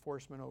improve the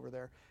enforcement over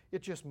there,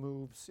 it just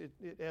moves,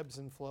 it ebbs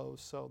and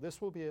flows. So this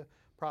will be a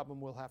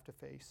problem we'll have to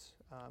face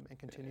and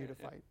continue to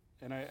fight.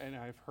 And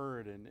I've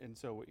heard, and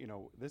so, you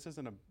know, this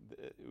isn't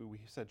we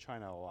said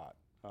China a lot,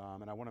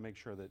 and I want to make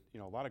sure that, you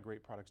know, a lot of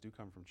great products do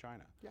come from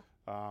China. Yeah.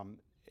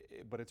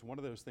 But it's one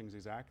of those things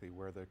exactly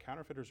where the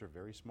counterfeiters are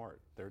very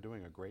smart. They're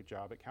doing a great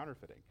job at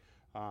counterfeiting,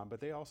 but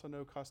they also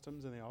know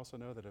customs, and they also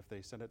know that if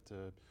they send it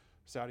to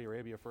Saudi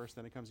Arabia first,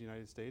 then it comes to the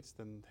United States,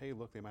 then hey,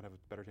 look, they might have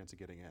a better chance of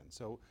getting in.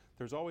 So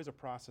there's always a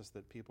process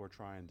that people are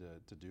trying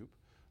to dupe.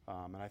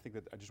 And I think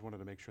that I just wanted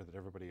to make sure that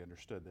everybody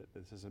understood that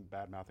this isn't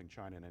bad-mouthing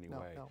China in any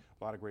way. No.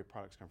 A lot of great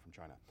products come from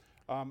China.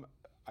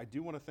 I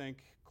do want to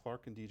thank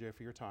Clark and DeeJay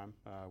for your time.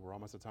 We're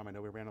almost at time. I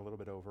know we ran a little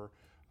bit over,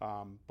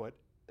 but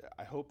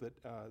I hope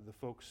that the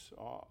folks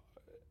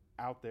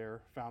out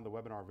there found the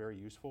webinar very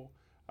useful.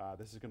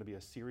 This is going to be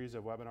a series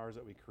of webinars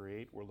that we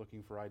create. We're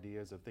looking for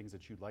ideas of things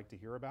that you'd like to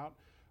hear about.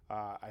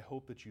 I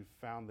hope that you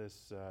found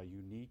this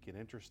unique and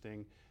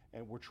interesting,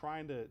 and we're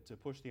trying to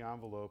push the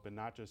envelope and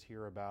not just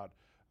hear about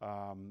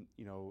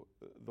you know,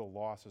 the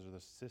losses or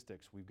the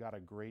statistics. We've got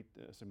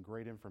some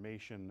great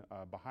information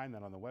behind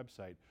that on the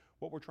website.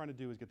 What we're trying to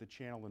do is get the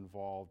channel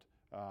involved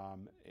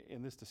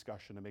in this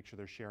discussion to make sure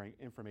they're sharing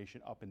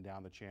information up and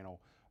down the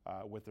channel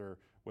with their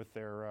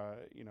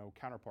you know,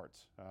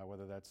 counterparts,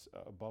 whether that's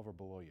above or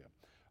below you.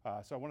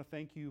 So I want to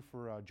thank you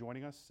for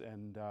joining us,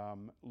 and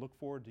look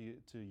forward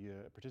to you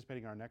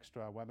participating in our next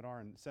webinar,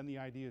 and send the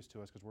ideas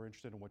to us because we're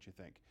interested in what you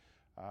think.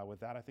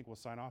 With that, I think we'll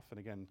sign off. And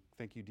again,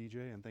 thank you,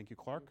 DeeJay, and thank you,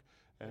 Clark.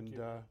 Thank And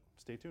you.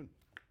 stay tuned.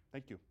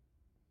 Thank you.